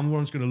happen when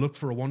Almiron's going to look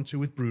for a 1-2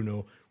 with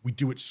Bruno. We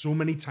do it so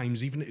many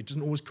times, even it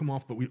doesn't always come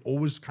off, but we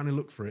always kind of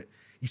look for it.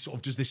 He sort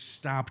of does this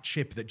stab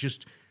chip that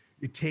just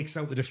it takes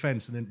out the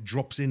defense and then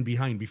drops in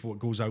behind before it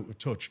goes out of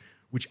touch,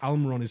 which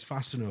Almiron is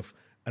fast enough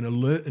and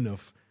alert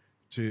enough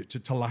to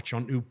latch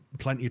onto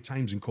plenty of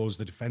times and cause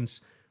the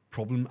defense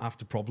problem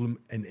after problem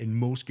in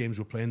most games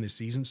we're playing this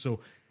season. So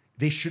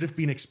they should have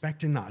been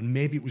expecting that, and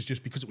maybe it was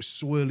just because it was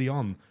so early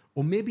on,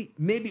 or maybe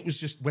it was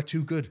just we're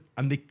too good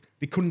and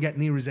they couldn't get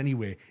near us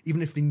anyway.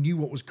 Even if they knew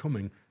what was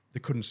coming, they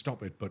couldn't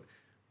stop it. But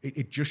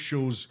it just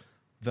shows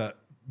that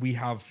we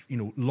have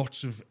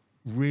lots of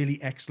really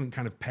excellent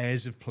kind of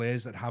pairs of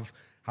players that have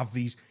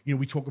these.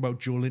 We talk about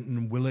Joe Linton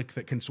and Willock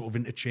that can sort of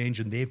interchange,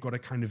 and they've got a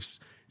kind of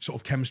sort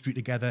of chemistry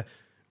together.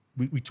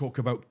 We talk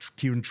about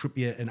Kieran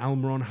Trippier and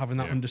Almiron having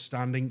that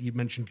understanding. You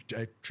mentioned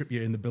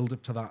Trippier in the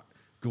build-up to that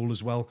goal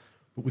as well.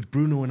 But with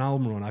Bruno and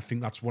Almiron, I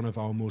think that's one of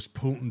our most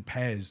potent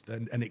pairs,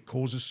 and it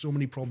causes so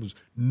many problems.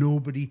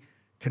 Nobody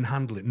can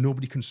handle it.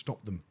 Nobody can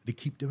stop them. They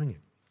keep doing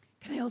it.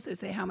 Can I also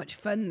say how much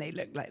fun they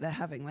look like they're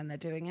having when they're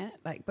doing it?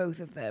 Like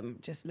both of them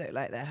just look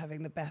like they're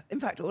having the best.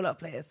 In fact, all our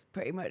players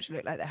pretty much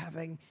look like they're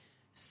having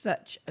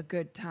such a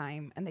good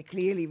time, and they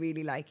clearly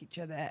really like each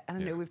other. And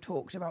I know we've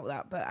talked about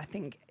that, but I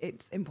think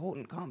it's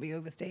important, can't be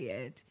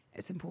overstated.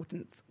 its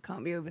importance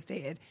can't be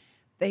overstated.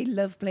 They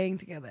love playing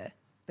together.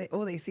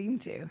 They seem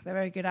to. They're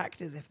very good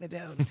actors if they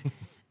don't.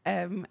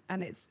 And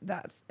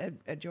that's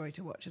a joy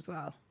to watch as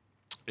well.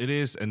 It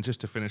is, and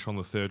just to finish on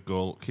the third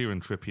goal,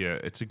 Kieran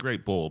Trippier, it's a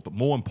great ball, but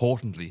more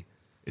importantly,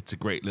 it's a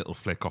great little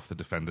flick off the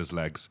defender's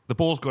legs. The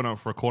ball's going out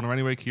for a corner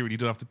anyway, Kieran, you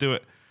don't have to do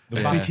it.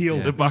 The back heel.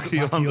 The back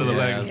heel under the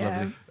legs.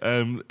 Yeah.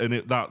 And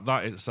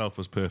that itself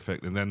was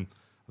perfect. And then,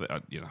 I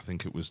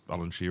think it was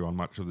Alan Shearer on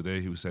Match of the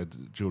Day who said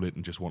Joe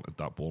Linton just wanted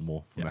that ball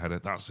more from the header.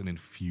 That's an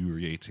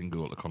infuriating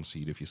goal to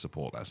concede if you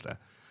support Leicester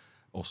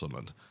or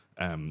Sunderland.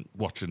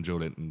 Watching Joe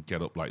Linton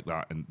get up like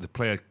that, and the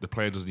player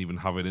doesn't even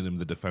have it in him,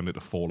 the defender, to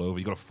fall over.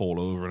 You got to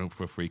fall over and hope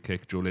for a free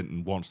kick. Joe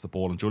Linton wants the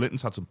ball, and Joe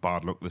Linton's had some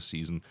bad luck this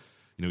season.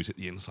 He's at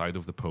the inside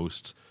of the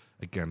post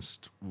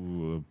against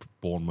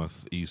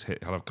Bournemouth. He's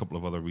had a couple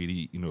of other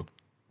really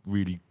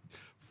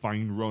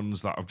fine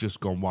runs that have just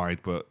gone wide,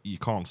 but you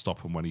can't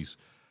stop him when he's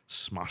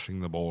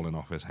smashing the ball in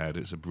off his head.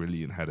 It's a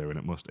brilliant header, and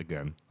it must,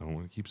 again, I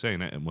want to keep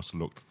saying it must have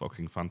looked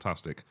fucking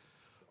fantastic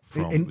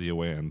from the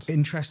away end.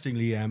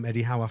 Interestingly,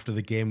 Eddie Howe after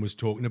the game was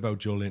talking about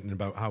Joe Linton,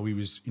 about how he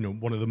was,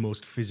 one of the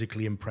most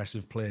physically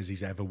impressive players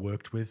he's ever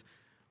worked with,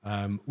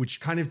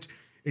 which kind of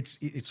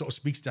it sort of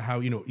speaks to how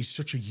he's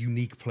such a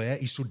unique player.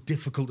 He's so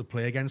difficult to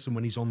play against, and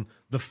when he's on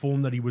the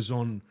form that he was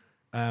on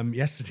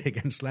yesterday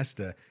against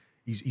Leicester,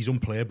 he's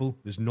unplayable.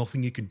 There's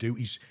nothing you can do.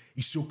 He's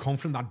so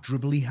confident. That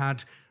dribble he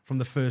had from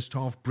the first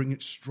half, bring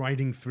it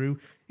striding through.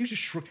 He was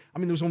just shrug. I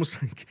mean, there was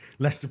almost like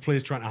Leicester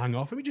players trying to hang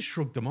off him. He just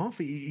shrugged them off.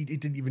 He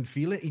didn't even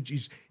feel it.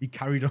 He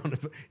carried on.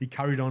 He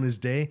carried on his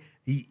day.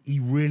 He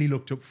really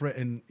looked up for it,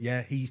 and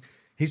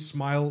his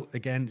smile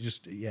again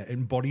just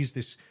embodies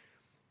this.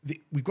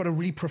 We've got a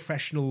really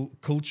professional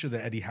culture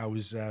that Eddie Howe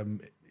has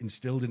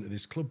instilled into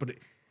this club, but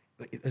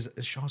as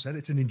Shah said,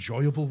 it's an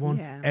enjoyable one.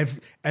 Yeah.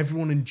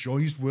 Everyone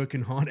enjoys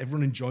working hard.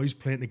 Everyone enjoys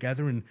playing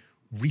together and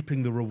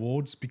reaping the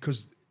rewards,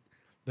 because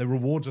the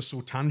rewards are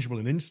so tangible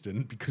and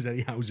instant, because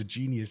Eddie Howe's a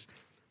genius.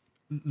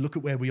 Look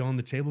at where we are on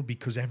the table,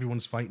 because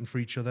everyone's fighting for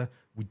each other.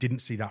 We didn't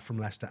see that from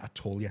Leicester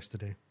at all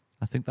yesterday.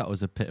 I think that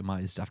was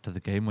epitomised after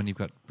the game when you've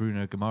got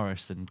Bruno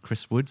Guimaraes and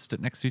Chris Wood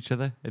stood next to each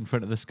other in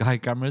front of the Sky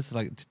cameras,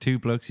 like two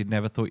blokes you'd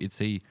never thought you'd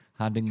see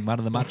handing Man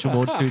of the Match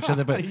awards to each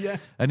other. But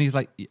and he's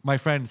like, my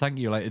friend, thank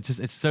you. Like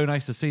it's so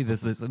nice to see.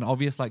 There's an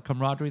obvious like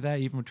camaraderie there,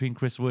 even between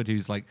Chris Wood,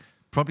 who's like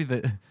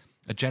probably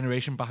a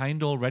generation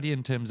behind already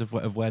in terms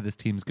of where this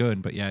team's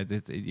going. But yeah,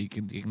 you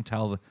can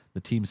tell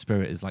the team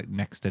spirit is like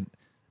next to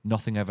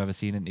nothing I've ever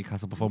seen in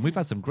Newcastle before. And we've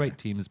had some great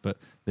teams, but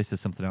this is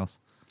something else.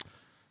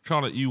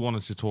 Charlotte, you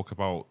wanted to talk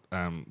about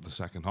the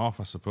second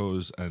half, I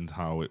suppose, and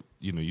how it,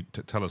 you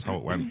tell us how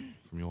it went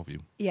from your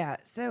view. Yeah,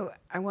 so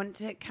I want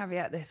to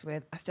caveat this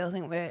with, I still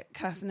think we're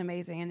class and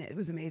amazing, and it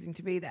was amazing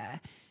to be there.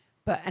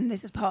 And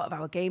this is part of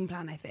our game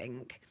plan, I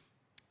think.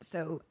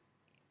 So,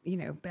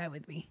 bear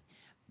with me.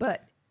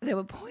 But there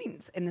were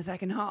points in the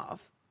second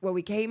half where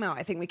we came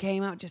out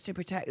just to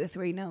protect the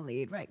 3-0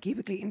 lead, right? Keep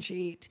a clean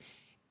sheet.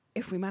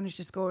 If we manage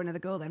to score another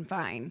goal, then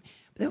fine.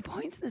 But there were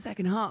points in the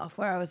second half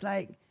where I was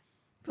like,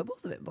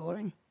 football's a bit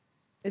boring.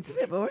 It's a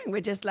bit boring.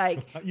 We're just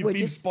like... You've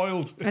been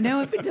spoiled. I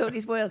know, I've been totally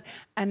spoiled.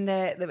 And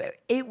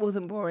it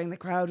wasn't boring. The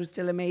crowd was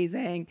still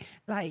amazing.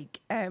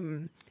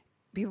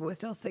 People were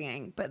still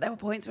singing. But there were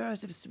points where I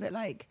was just a bit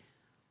like,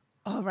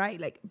 all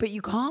right, but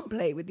you can't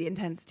play with the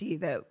intensity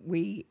that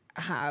we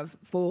have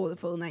for the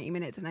full 90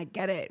 minutes. And I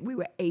get it. We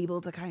were able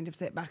to kind of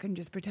sit back and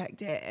just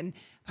protect it and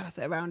pass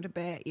it around a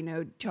bit,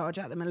 charge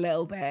at them a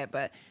little bit.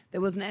 But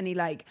there wasn't any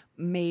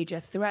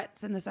major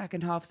threats in the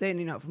second half,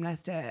 certainly not from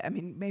Leicester. I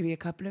mean, maybe a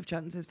couple of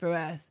chances for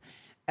us,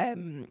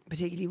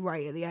 particularly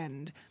right at the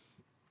end.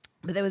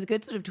 But there was a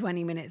good sort of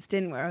 20-minute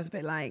stint where I was a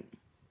bit like,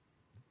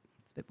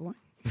 it's a bit boring.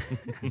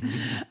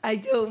 I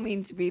don't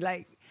mean to be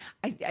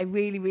I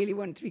really, really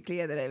want to be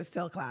clear that it was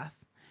still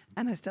class,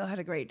 and I still had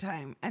a great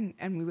time, and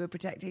we were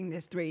protecting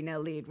this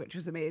 3-0 lead, which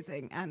was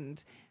amazing,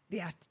 and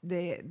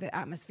the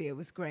atmosphere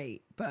was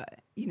great.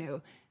 But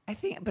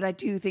I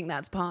do think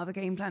that's part of the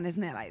game plan,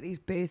 isn't it? Like these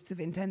bursts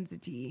of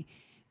intensity,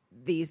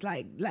 these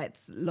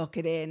let's lock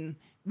it in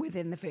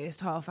within the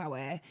first half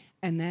hour,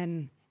 and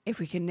then if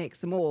we can nick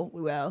some more,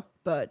 we will.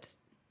 But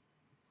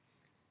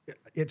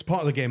it's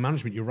part of the game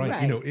management. You're right.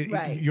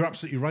 Right. You're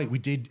absolutely right. We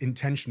did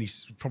intentionally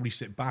probably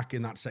sit back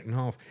in that second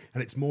half,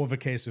 and it's more of a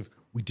case of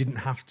we didn't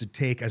have to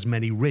take as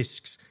many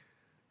risks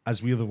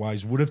as we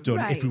otherwise would have done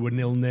if we were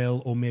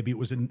 0-0, or maybe it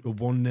was a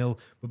 1-0.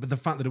 But the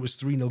fact that it was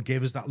 3-0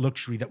 gave us that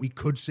luxury that we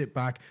could sit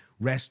back,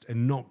 rest,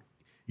 and not.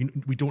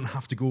 We don't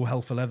have to go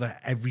hell for leather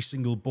every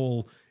single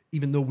ball,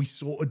 even though we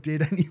sort of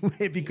did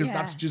anyway, because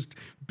that's just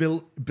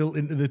built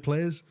into the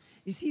players.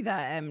 You see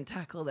that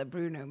tackle that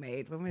Bruno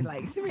made when we were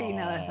 3-0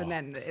 up, and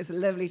then it's a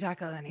lovely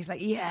tackle, and he's like,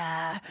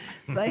 yeah.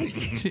 It's like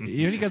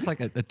he only gets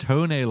a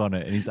toenail on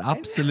it, and he's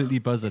absolutely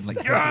buzzing.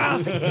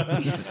 Yes!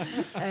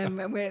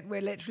 And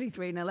we're literally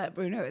 3-0 up,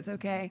 Bruno. It's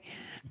okay.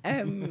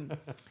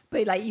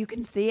 But you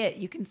can see it.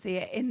 You can see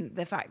it in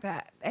the fact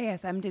that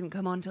ASM didn't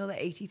come on till the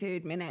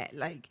 83rd minute.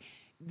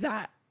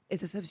 That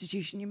is a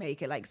substitution you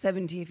make at like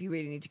 70 if you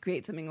really need to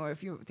create something, or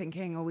if you're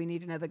thinking, oh, we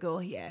need another goal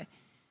here.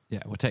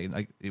 Yeah, we're taking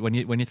like when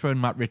you're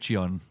throwing Matt Ritchie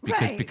on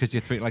Right. because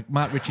you're like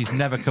Matt Ritchie's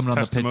never coming on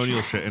the pitch.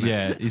 testimonial shit, innit?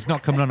 Yeah, he's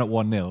not coming on at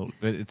 1-0.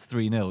 It's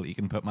 3-0. You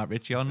can put Matt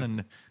Ritchie on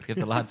and give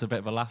the lads a bit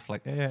of a laugh,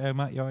 like, hey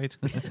Matt, you alright?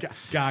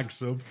 Gag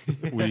sub.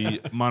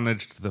 We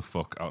managed the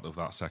fuck out of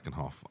that second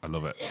half. I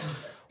love it.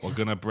 We're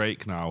gonna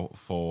break now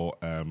for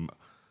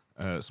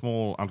a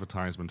small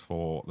advertisement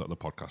for the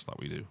podcast that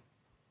we do.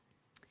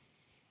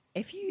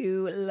 If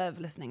you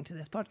love listening to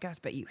this podcast,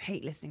 but you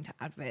hate listening to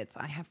adverts,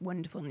 I have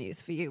wonderful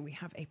news for you. We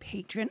have a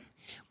Patreon.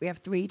 We have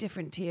 3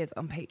 different tiers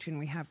on Patreon.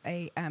 We have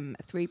a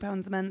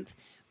 £3 a month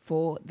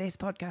for this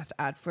podcast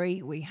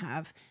ad-free. We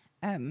have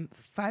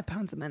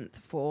 £5 a month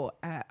for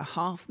a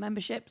half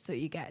membership. So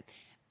you get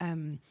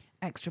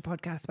extra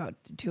podcasts, about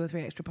 2 or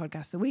 3 extra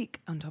podcasts a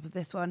week on top of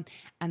this one.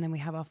 And then we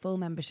have our full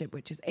membership,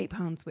 which is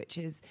 £8, which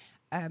is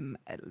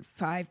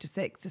 5 to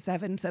 6 to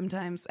 7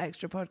 sometimes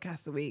extra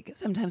podcasts a week,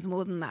 sometimes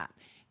more than that,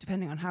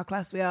 depending on how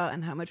class we are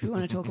and how much we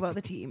want to talk about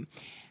the team.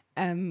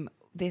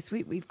 This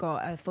week we've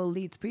got a full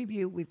Leeds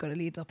preview, we've got a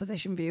Leeds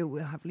opposition view,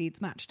 we'll have Leeds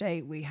match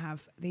day, we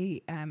have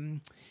the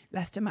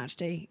Leicester match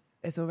day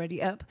is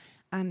already up,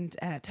 and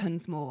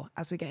tons more.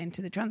 As we get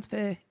into the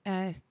transfer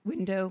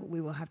window,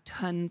 we will have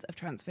tons of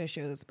transfer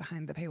shows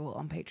behind the paywall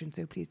on Patreon,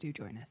 so please do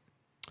join us.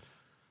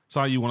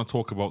 Si, you want to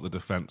talk about the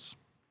defence?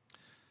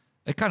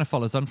 It kind of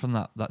follows on from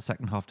that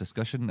second half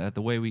discussion.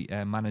 The way we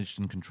managed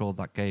and controlled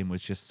that game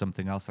was just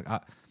something else.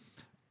 Like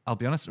I'll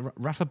be honest,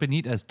 Rafa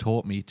Benitez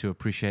taught me to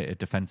appreciate a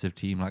defensive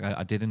team. Like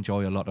I did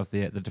enjoy a lot of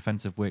the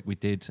defensive work we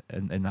did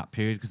in that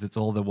period, because it's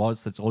all there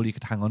was. That's all you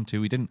could hang on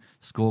to. We didn't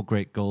score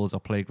great goals or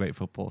play great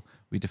football.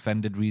 We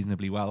defended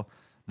reasonably well.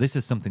 This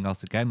is something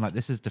else again. Like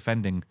this is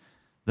defending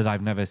that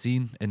I've never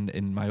seen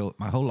in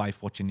my whole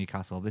life watching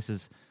Newcastle. This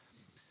is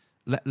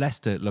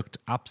Leicester looked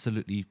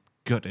absolutely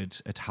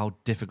gutted at how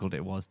difficult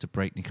it was to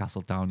break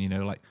Newcastle down. You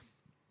know, like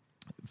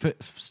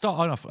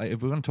starting off, like,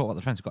 if we're going to talk about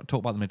the defense, we've got to talk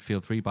about the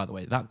midfield 3, by the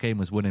way. That game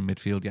was won in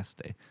midfield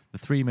yesterday. The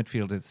 3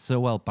 midfield is so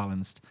well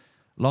balanced.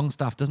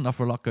 Longstaff doesn't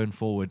offer a lot going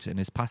forward, and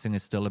his passing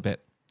is still a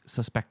bit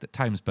suspect at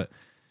times, but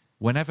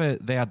whenever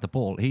they had the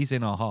ball, he's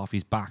in our half,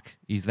 he's back,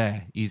 he's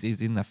there, he's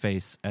in their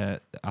face. I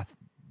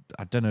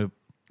don't know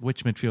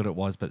which midfield it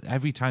was, but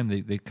every time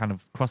they kind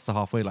of cross the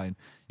halfway line,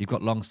 you've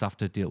got Longstaff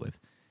to deal with.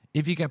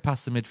 If you get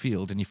past the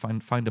midfield and you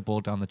find a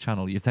ball down the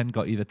channel, you've then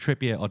got either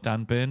Trippier or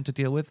Dan Burn to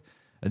deal with.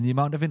 And the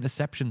amount of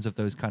interceptions of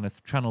those kind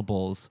of channel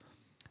balls,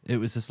 it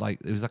was just like,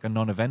 it was like a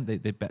non-event.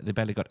 They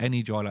barely got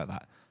any joy like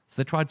that.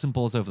 So they tried some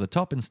balls over the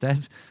top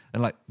instead,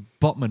 and like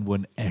Botman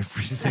won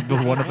every single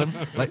one of them,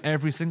 like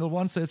every single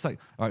one. So it's like,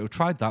 all right, we've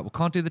tried that. We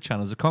can't do the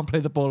channels. We can't play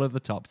the ball over the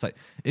top. It's like,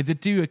 if they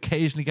do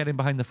occasionally get in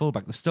behind the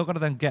fullback, they've still got to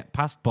then get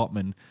past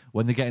Botman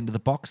when they get into the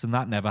box, and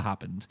that never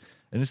happened.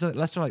 And it's like,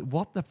 Leicester, like,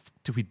 what the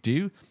do we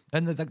do?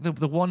 And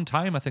the one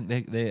time I think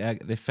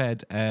they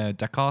fed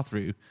Dakar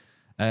through.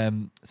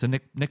 So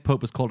Nick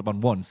Pope was called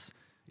upon once.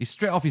 He's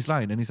straight off his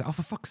line, and he's like, oh,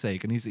 for fuck's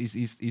sake! And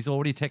he's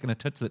already taken a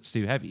touch that's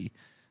too heavy.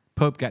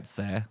 Pope gets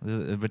there.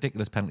 There's a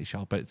ridiculous penalty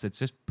shot, but it's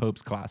just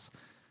Pope's class.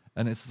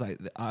 And it's like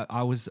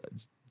I was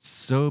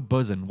so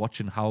buzzing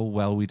watching how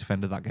well we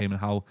defended that game and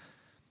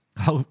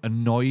how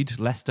annoyed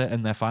Leicester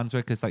and their fans were,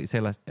 because, like you say,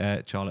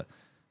 Charlotte,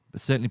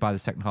 certainly by the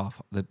second half,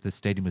 the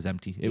stadium was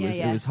empty. It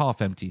was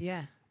half empty.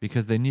 Yeah.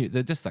 Because they're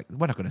just like,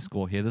 we're not going to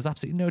score here. There's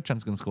absolutely no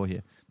chance we're going to score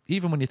here.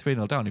 Even when you're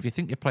 3-0 down, if you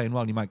think you're playing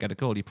well and you might get a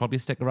goal, you probably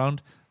stick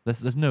around.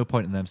 There's no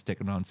point in them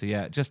sticking around. So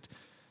yeah,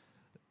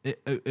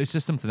 it's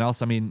just something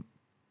else. I mean,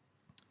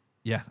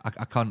 yeah,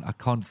 I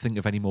can't think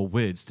of any more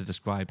words to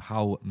describe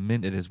how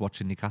mint it is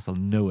watching Newcastle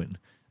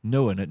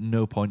knowing at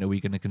no point are we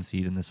going to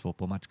concede in this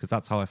football match, because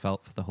that's how I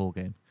felt for the whole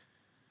game.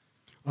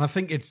 And I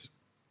think it's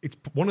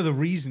one of the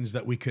reasons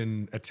that we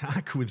can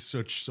attack with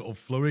such sort of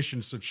flourish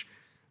and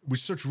with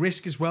such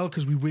risk as well,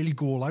 because we really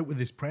go all out with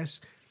this press.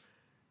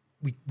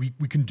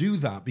 We can do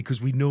that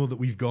because we know that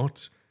we've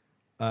got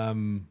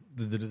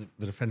the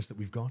defence that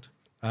we've got.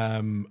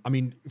 I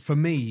mean, for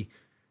me,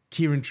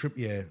 Kieran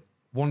Trippier,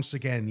 once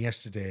again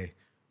yesterday,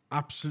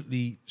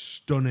 absolutely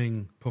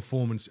stunning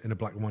performance in a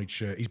black and white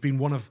shirt. He's been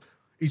one of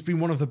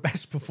the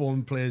best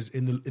performing players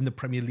in the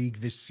Premier League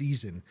this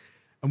season,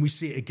 and we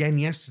see it again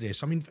yesterday.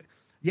 So I mean,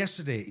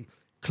 yesterday,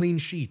 clean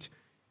sheet,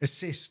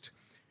 assist,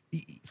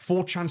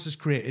 4 chances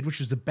created, which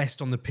was the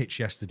best on the pitch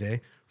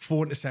yesterday.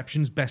 4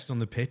 interceptions, best on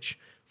the pitch.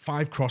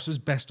 5 crosses,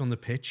 best on the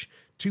pitch.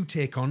 2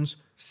 take-ons,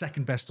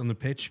 second best on the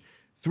pitch.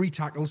 3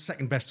 tackles,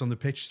 second best on the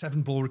pitch.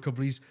 7 ball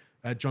recoveries,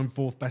 joined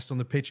 4th best on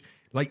the pitch.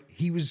 Like,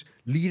 he was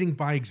leading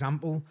by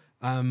example,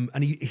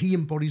 and he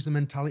embodies the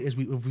mentality as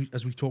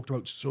we've talked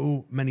about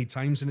so many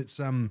times. And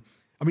it's I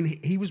mean,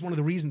 he was one of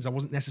the reasons I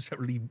wasn't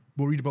necessarily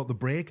worried about the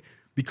break,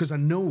 because I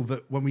know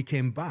that when we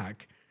came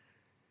back,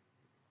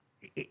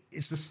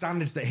 it's the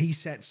standards that he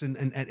sets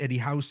and Eddie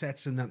Howe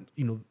sets, and that,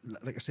 you know,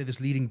 like I say, this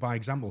leading by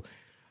example.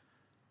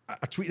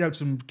 I tweeted out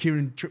some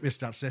Kieran Trippier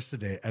stats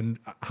yesterday, and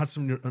I had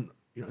some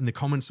in the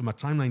comments on my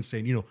timeline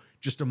saying, you know,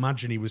 just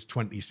imagine he was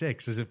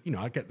 26, as if, you know,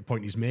 I get the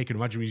point he's making.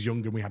 Imagine he's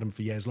younger and we had him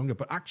for years longer.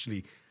 But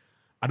actually,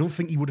 I don't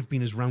think he would have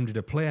been as rounded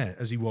a player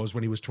as he was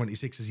when he was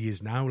 26 as he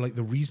is now. Like,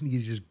 the reason he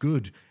is as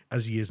good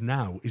as he is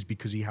now is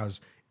because he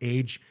has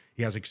age,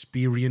 he has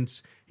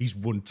experience, he's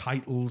won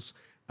titles,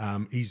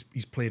 he's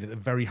played at the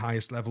very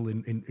highest level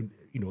in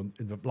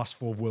the last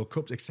 4 World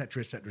Cups,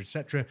 etc., etc.,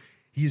 etc.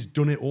 He has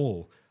done it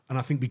all, and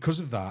I think because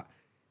of that,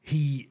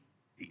 he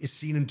is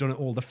seen and done it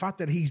all. The fact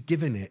that he's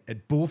given it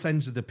at both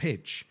ends of the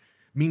pitch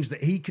means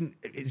that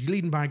he's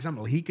leading by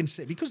example. He can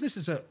say, because this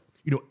is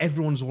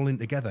everyone's all in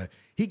together.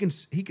 He can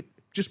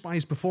just by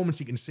his performance,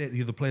 he can say to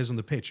the other players on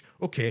the pitch,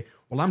 okay,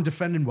 well, I'm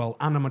defending well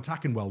and I'm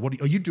attacking well. What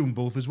are you doing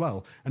both as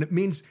well? And it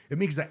means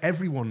that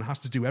everyone has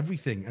to do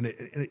everything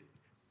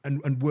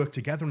and work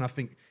together. And I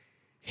think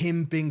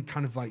him being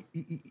kind of like,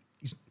 he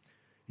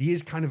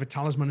is kind of a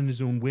talisman in his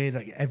own way,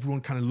 that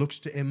everyone kind of looks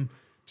to him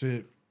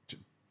to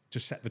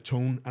set the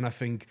tone. And I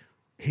think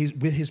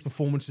with his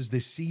performances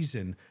this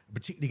season,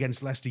 particularly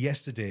against Leicester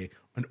yesterday,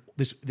 and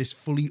this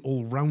fully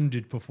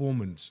all-rounded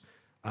performance,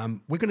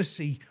 we're going to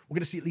see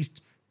at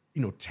least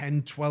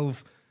 10,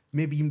 12,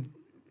 maybe even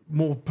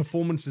more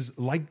performances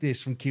like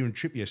this from Kieran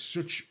Trippier.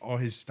 Such are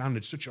his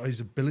standards, such are his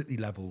ability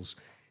levels.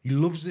 He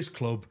loves this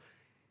club.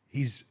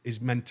 His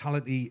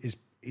mentality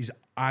is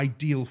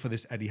ideal for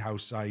this Eddie Howe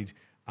side,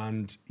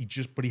 and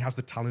but he has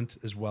the talent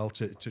as well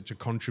to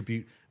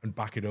contribute and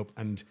back it up.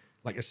 And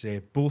like I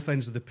say, both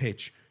ends of the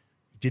pitch,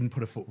 he didn't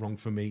put a foot wrong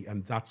for me,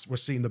 and we're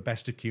seeing the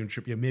best of Kieran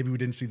Trippier. Maybe we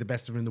didn't see the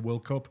best of him in the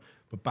World Cup,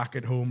 but back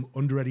at home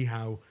under Eddie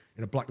Howe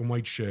in a black and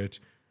white shirt,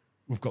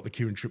 we've got the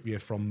Kieran Trippier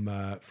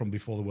from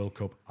before the World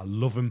Cup. I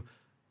love him.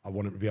 I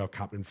want him to be our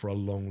captain for a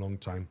long, long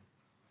time.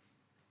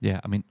 Yeah,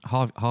 I mean,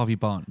 Harvey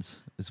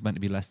Barnes is meant to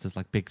be Leicester's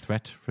big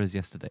threat for us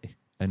yesterday.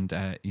 And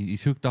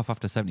he's hooked off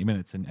after 70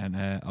 minutes. And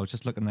I was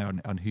just looking there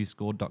on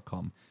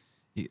whoscored.com.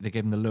 They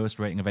gave him the lowest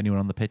rating of anyone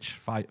on the pitch,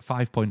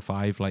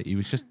 5.5. Like, he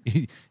was just,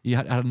 he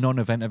had a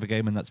non-event of a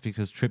game, and that's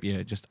because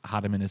Trippier just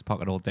had him in his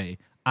pocket all day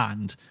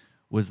and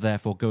was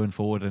therefore going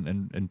forward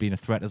and being a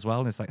threat as well.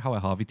 And it's like, how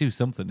Harvey, do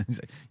something. He's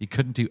like, he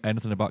couldn't do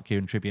anything about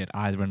Kieran Trippier at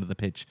either end of the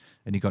pitch,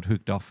 and he got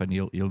hooked off, and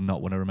he'll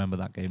not want to remember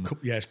that game.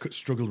 Yeah, he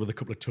struggled with a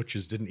couple of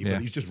touches, didn't he? Yeah. But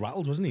he was just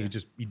rattled, wasn't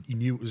he? He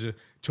knew it was a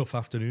tough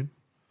afternoon.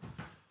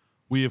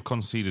 We have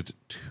conceded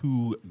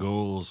 2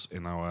 goals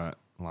in our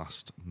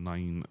last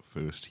 9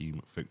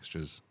 first-team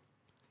fixtures.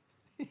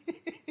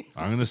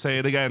 I'm going to say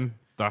it again.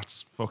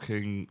 That's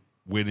fucking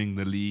winning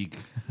the league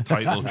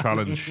title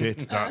challenge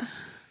shit.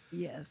 That's...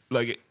 Yes.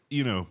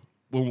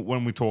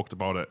 When we talked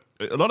about it,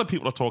 a lot of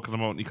people are talking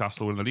about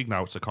Newcastle winning the league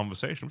now. It's a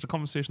conversation. It was a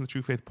conversation in the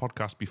True Faith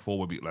podcast before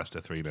we beat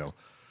Leicester 3-0.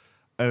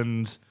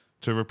 And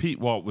to repeat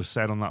what was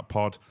said on that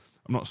pod,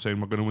 I'm not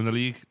saying we're going to win the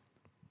league.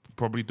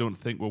 Probably don't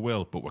think we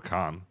will, but we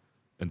can.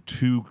 And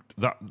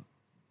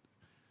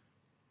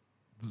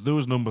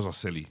those numbers are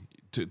silly.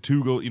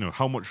 To go,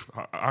 how much,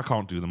 I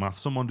can't do the math.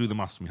 Someone do the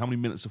math for me. How many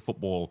minutes of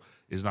football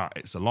is that?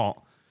 It's a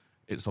lot.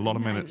 It's a lot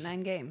of minutes.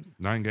 9 games.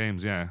 9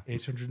 games, yeah.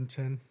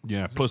 810.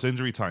 Yeah, plus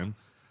injury time.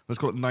 Let's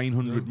call it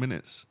 900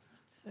 minutes.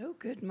 So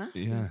good maths.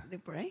 Yeah. The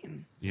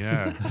brain.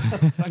 Yeah.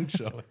 Thanks,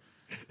 Charlie.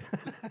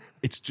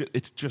 It's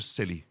just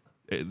silly.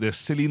 They're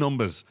silly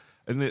numbers.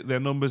 And they're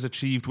numbers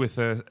achieved with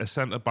a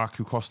centre-back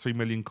who cost 3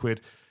 million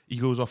quid. He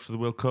goes off to the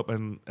World Cup,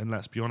 and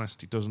let's be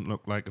honest, he doesn't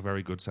look like a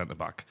very good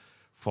centre-back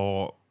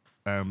for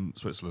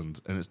Switzerland.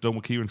 And it's done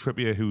with Kieran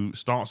Trippier, who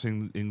starts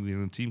in the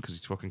England team because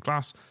he's fucking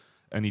class,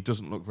 and he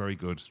doesn't look very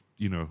good.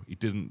 He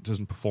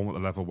doesn't perform at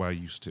the level we're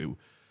used to.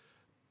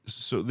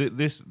 So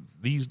these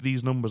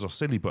numbers are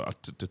silly,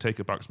 but to take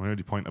it back to my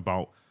earlier point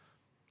about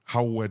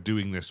how we're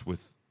doing this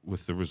with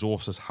the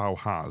resources Howe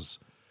has,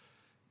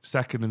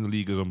 second in the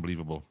league is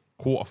unbelievable.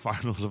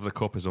 Quarterfinals of the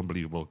Cup is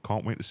unbelievable.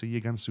 Can't wait to see you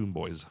again soon,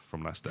 boys,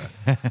 from Leicester.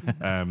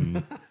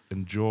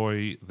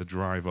 Enjoy the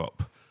drive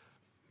up.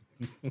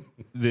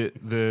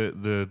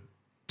 The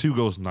 2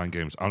 goals in 9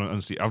 games. I don't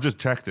honestly. I've just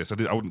checked this. I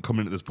wouldn't come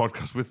into this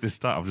podcast with this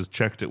stat. I've just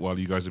checked it while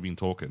you guys have been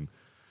talking,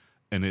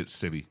 and it's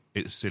silly.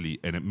 It's silly,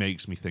 and it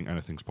makes me think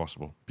anything's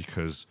possible,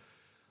 because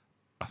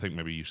I think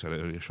maybe you said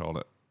it earlier,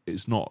 Charlotte.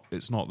 It's not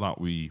that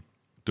we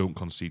don't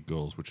concede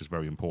goals, which is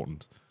very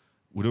important.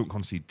 We don't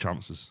concede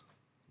chances.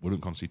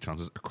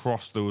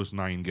 Across those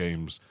 9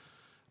 games.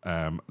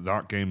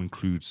 That game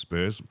includes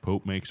Spurs.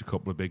 Pope makes a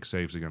couple of big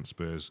saves against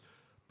Spurs,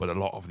 but a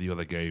lot of the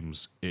other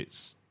games,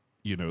 it's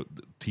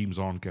teams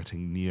aren't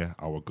getting near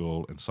our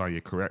goal. And Si,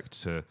 you're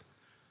correct to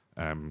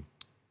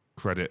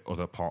credit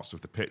other parts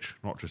of the pitch,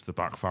 not just the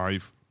back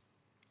 5,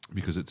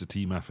 because it's a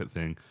team effort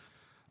thing.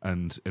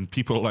 And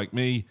people like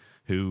me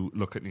who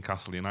look at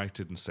Newcastle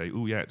United and say,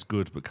 "Oh yeah, it's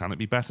good, but can it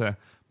be better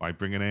by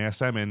bringing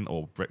ASM in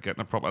or getting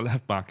a proper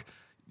left back?"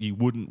 You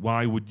wouldn't.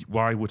 Why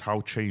would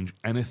Howe change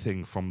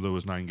anything from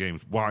those 9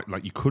 games? Why?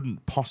 You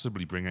couldn't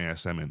possibly bring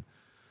ASM in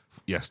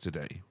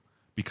yesterday,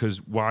 because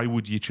why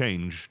would you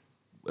change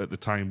at the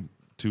time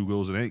 2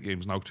 goals in 8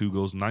 games, now 2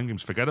 goals in 9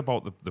 games? Forget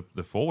about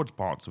the forward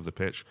parts of the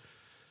pitch.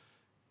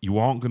 You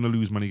aren't going to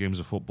lose many games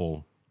of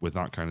football with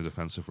that kind of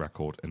defensive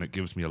record, and it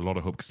gives me a lot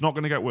of hope. It's not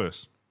going to get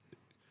worse.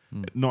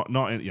 It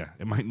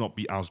might not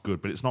be as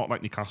good, but it's not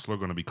like Newcastle are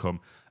going to become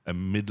a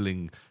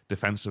middling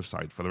defensive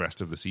side for the rest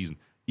of the season.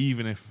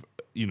 even if,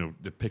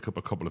 they pick up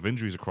a couple of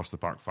injuries across the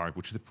back five,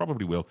 which they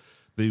probably will,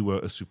 they were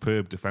a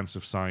superb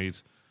defensive side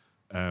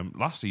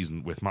last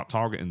season with Matt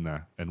Targett in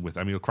there and with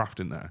Emil Kraft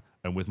in there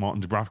and with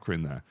Martin Dubravka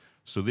in there.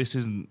 So this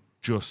isn't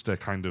just a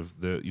kind of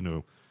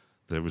the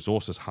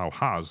resources Howe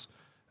has.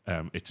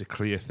 It's a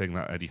clear thing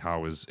that Eddie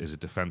Howe is a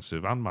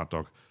defensive and Mad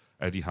Dog.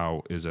 Eddie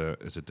Howe is a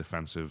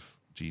defensive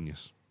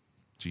genius.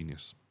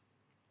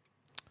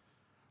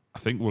 I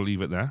think we'll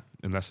leave it there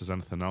unless there's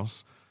anything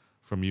else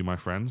from you, my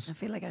friends. I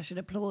feel like I should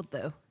applaud,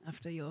 though,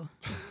 after your...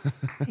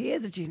 He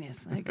is a genius,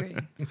 I agree.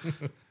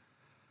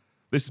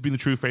 This has been the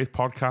True Faith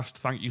Podcast.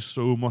 Thank you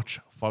so much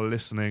for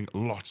listening.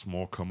 Lots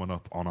more coming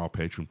up on our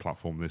Patreon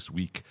platform this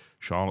week.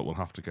 Charlotte will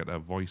have to get her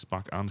voice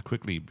back and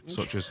quickly,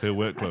 such as her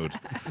workload.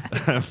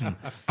 And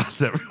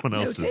everyone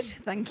else's.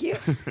 Noted, thank you.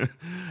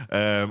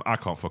 I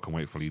can't fucking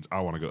wait for Leeds.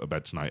 I want to go to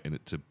bed tonight and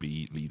it to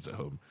be Leeds at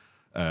home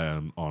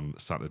on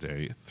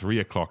Saturday,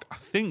 3:00. I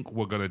think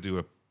we're going to do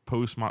a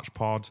post-match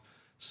pod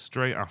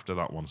straight after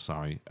that one,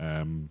 Si,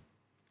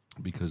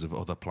 because of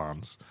other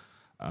plans.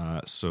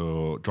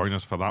 So join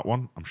us for that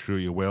one. I'm sure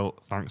you will.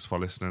 Thanks for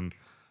listening.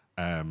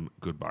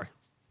 Goodbye.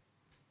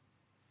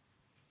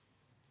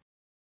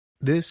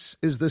 This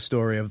is the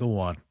story of the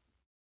one.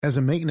 As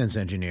a maintenance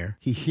engineer,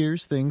 he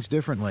hears things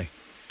differently.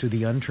 To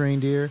the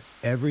untrained ear,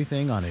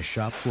 everything on his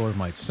shop floor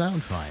might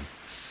sound fine,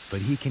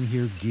 but he can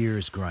hear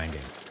gears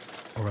grinding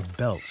or a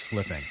belt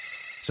slipping.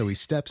 So he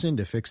steps in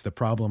to fix the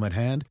problem at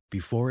hand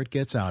before it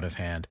gets out of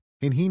hand.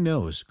 And he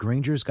knows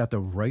Grainger's got the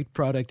right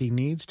product he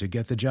needs to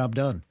get the job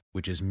done,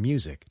 which is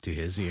music to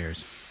his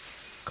ears.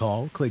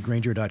 Call, click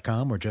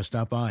Grainger.com, or just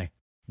stop by.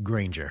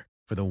 Grainger,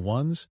 for the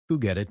ones who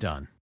get it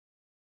done.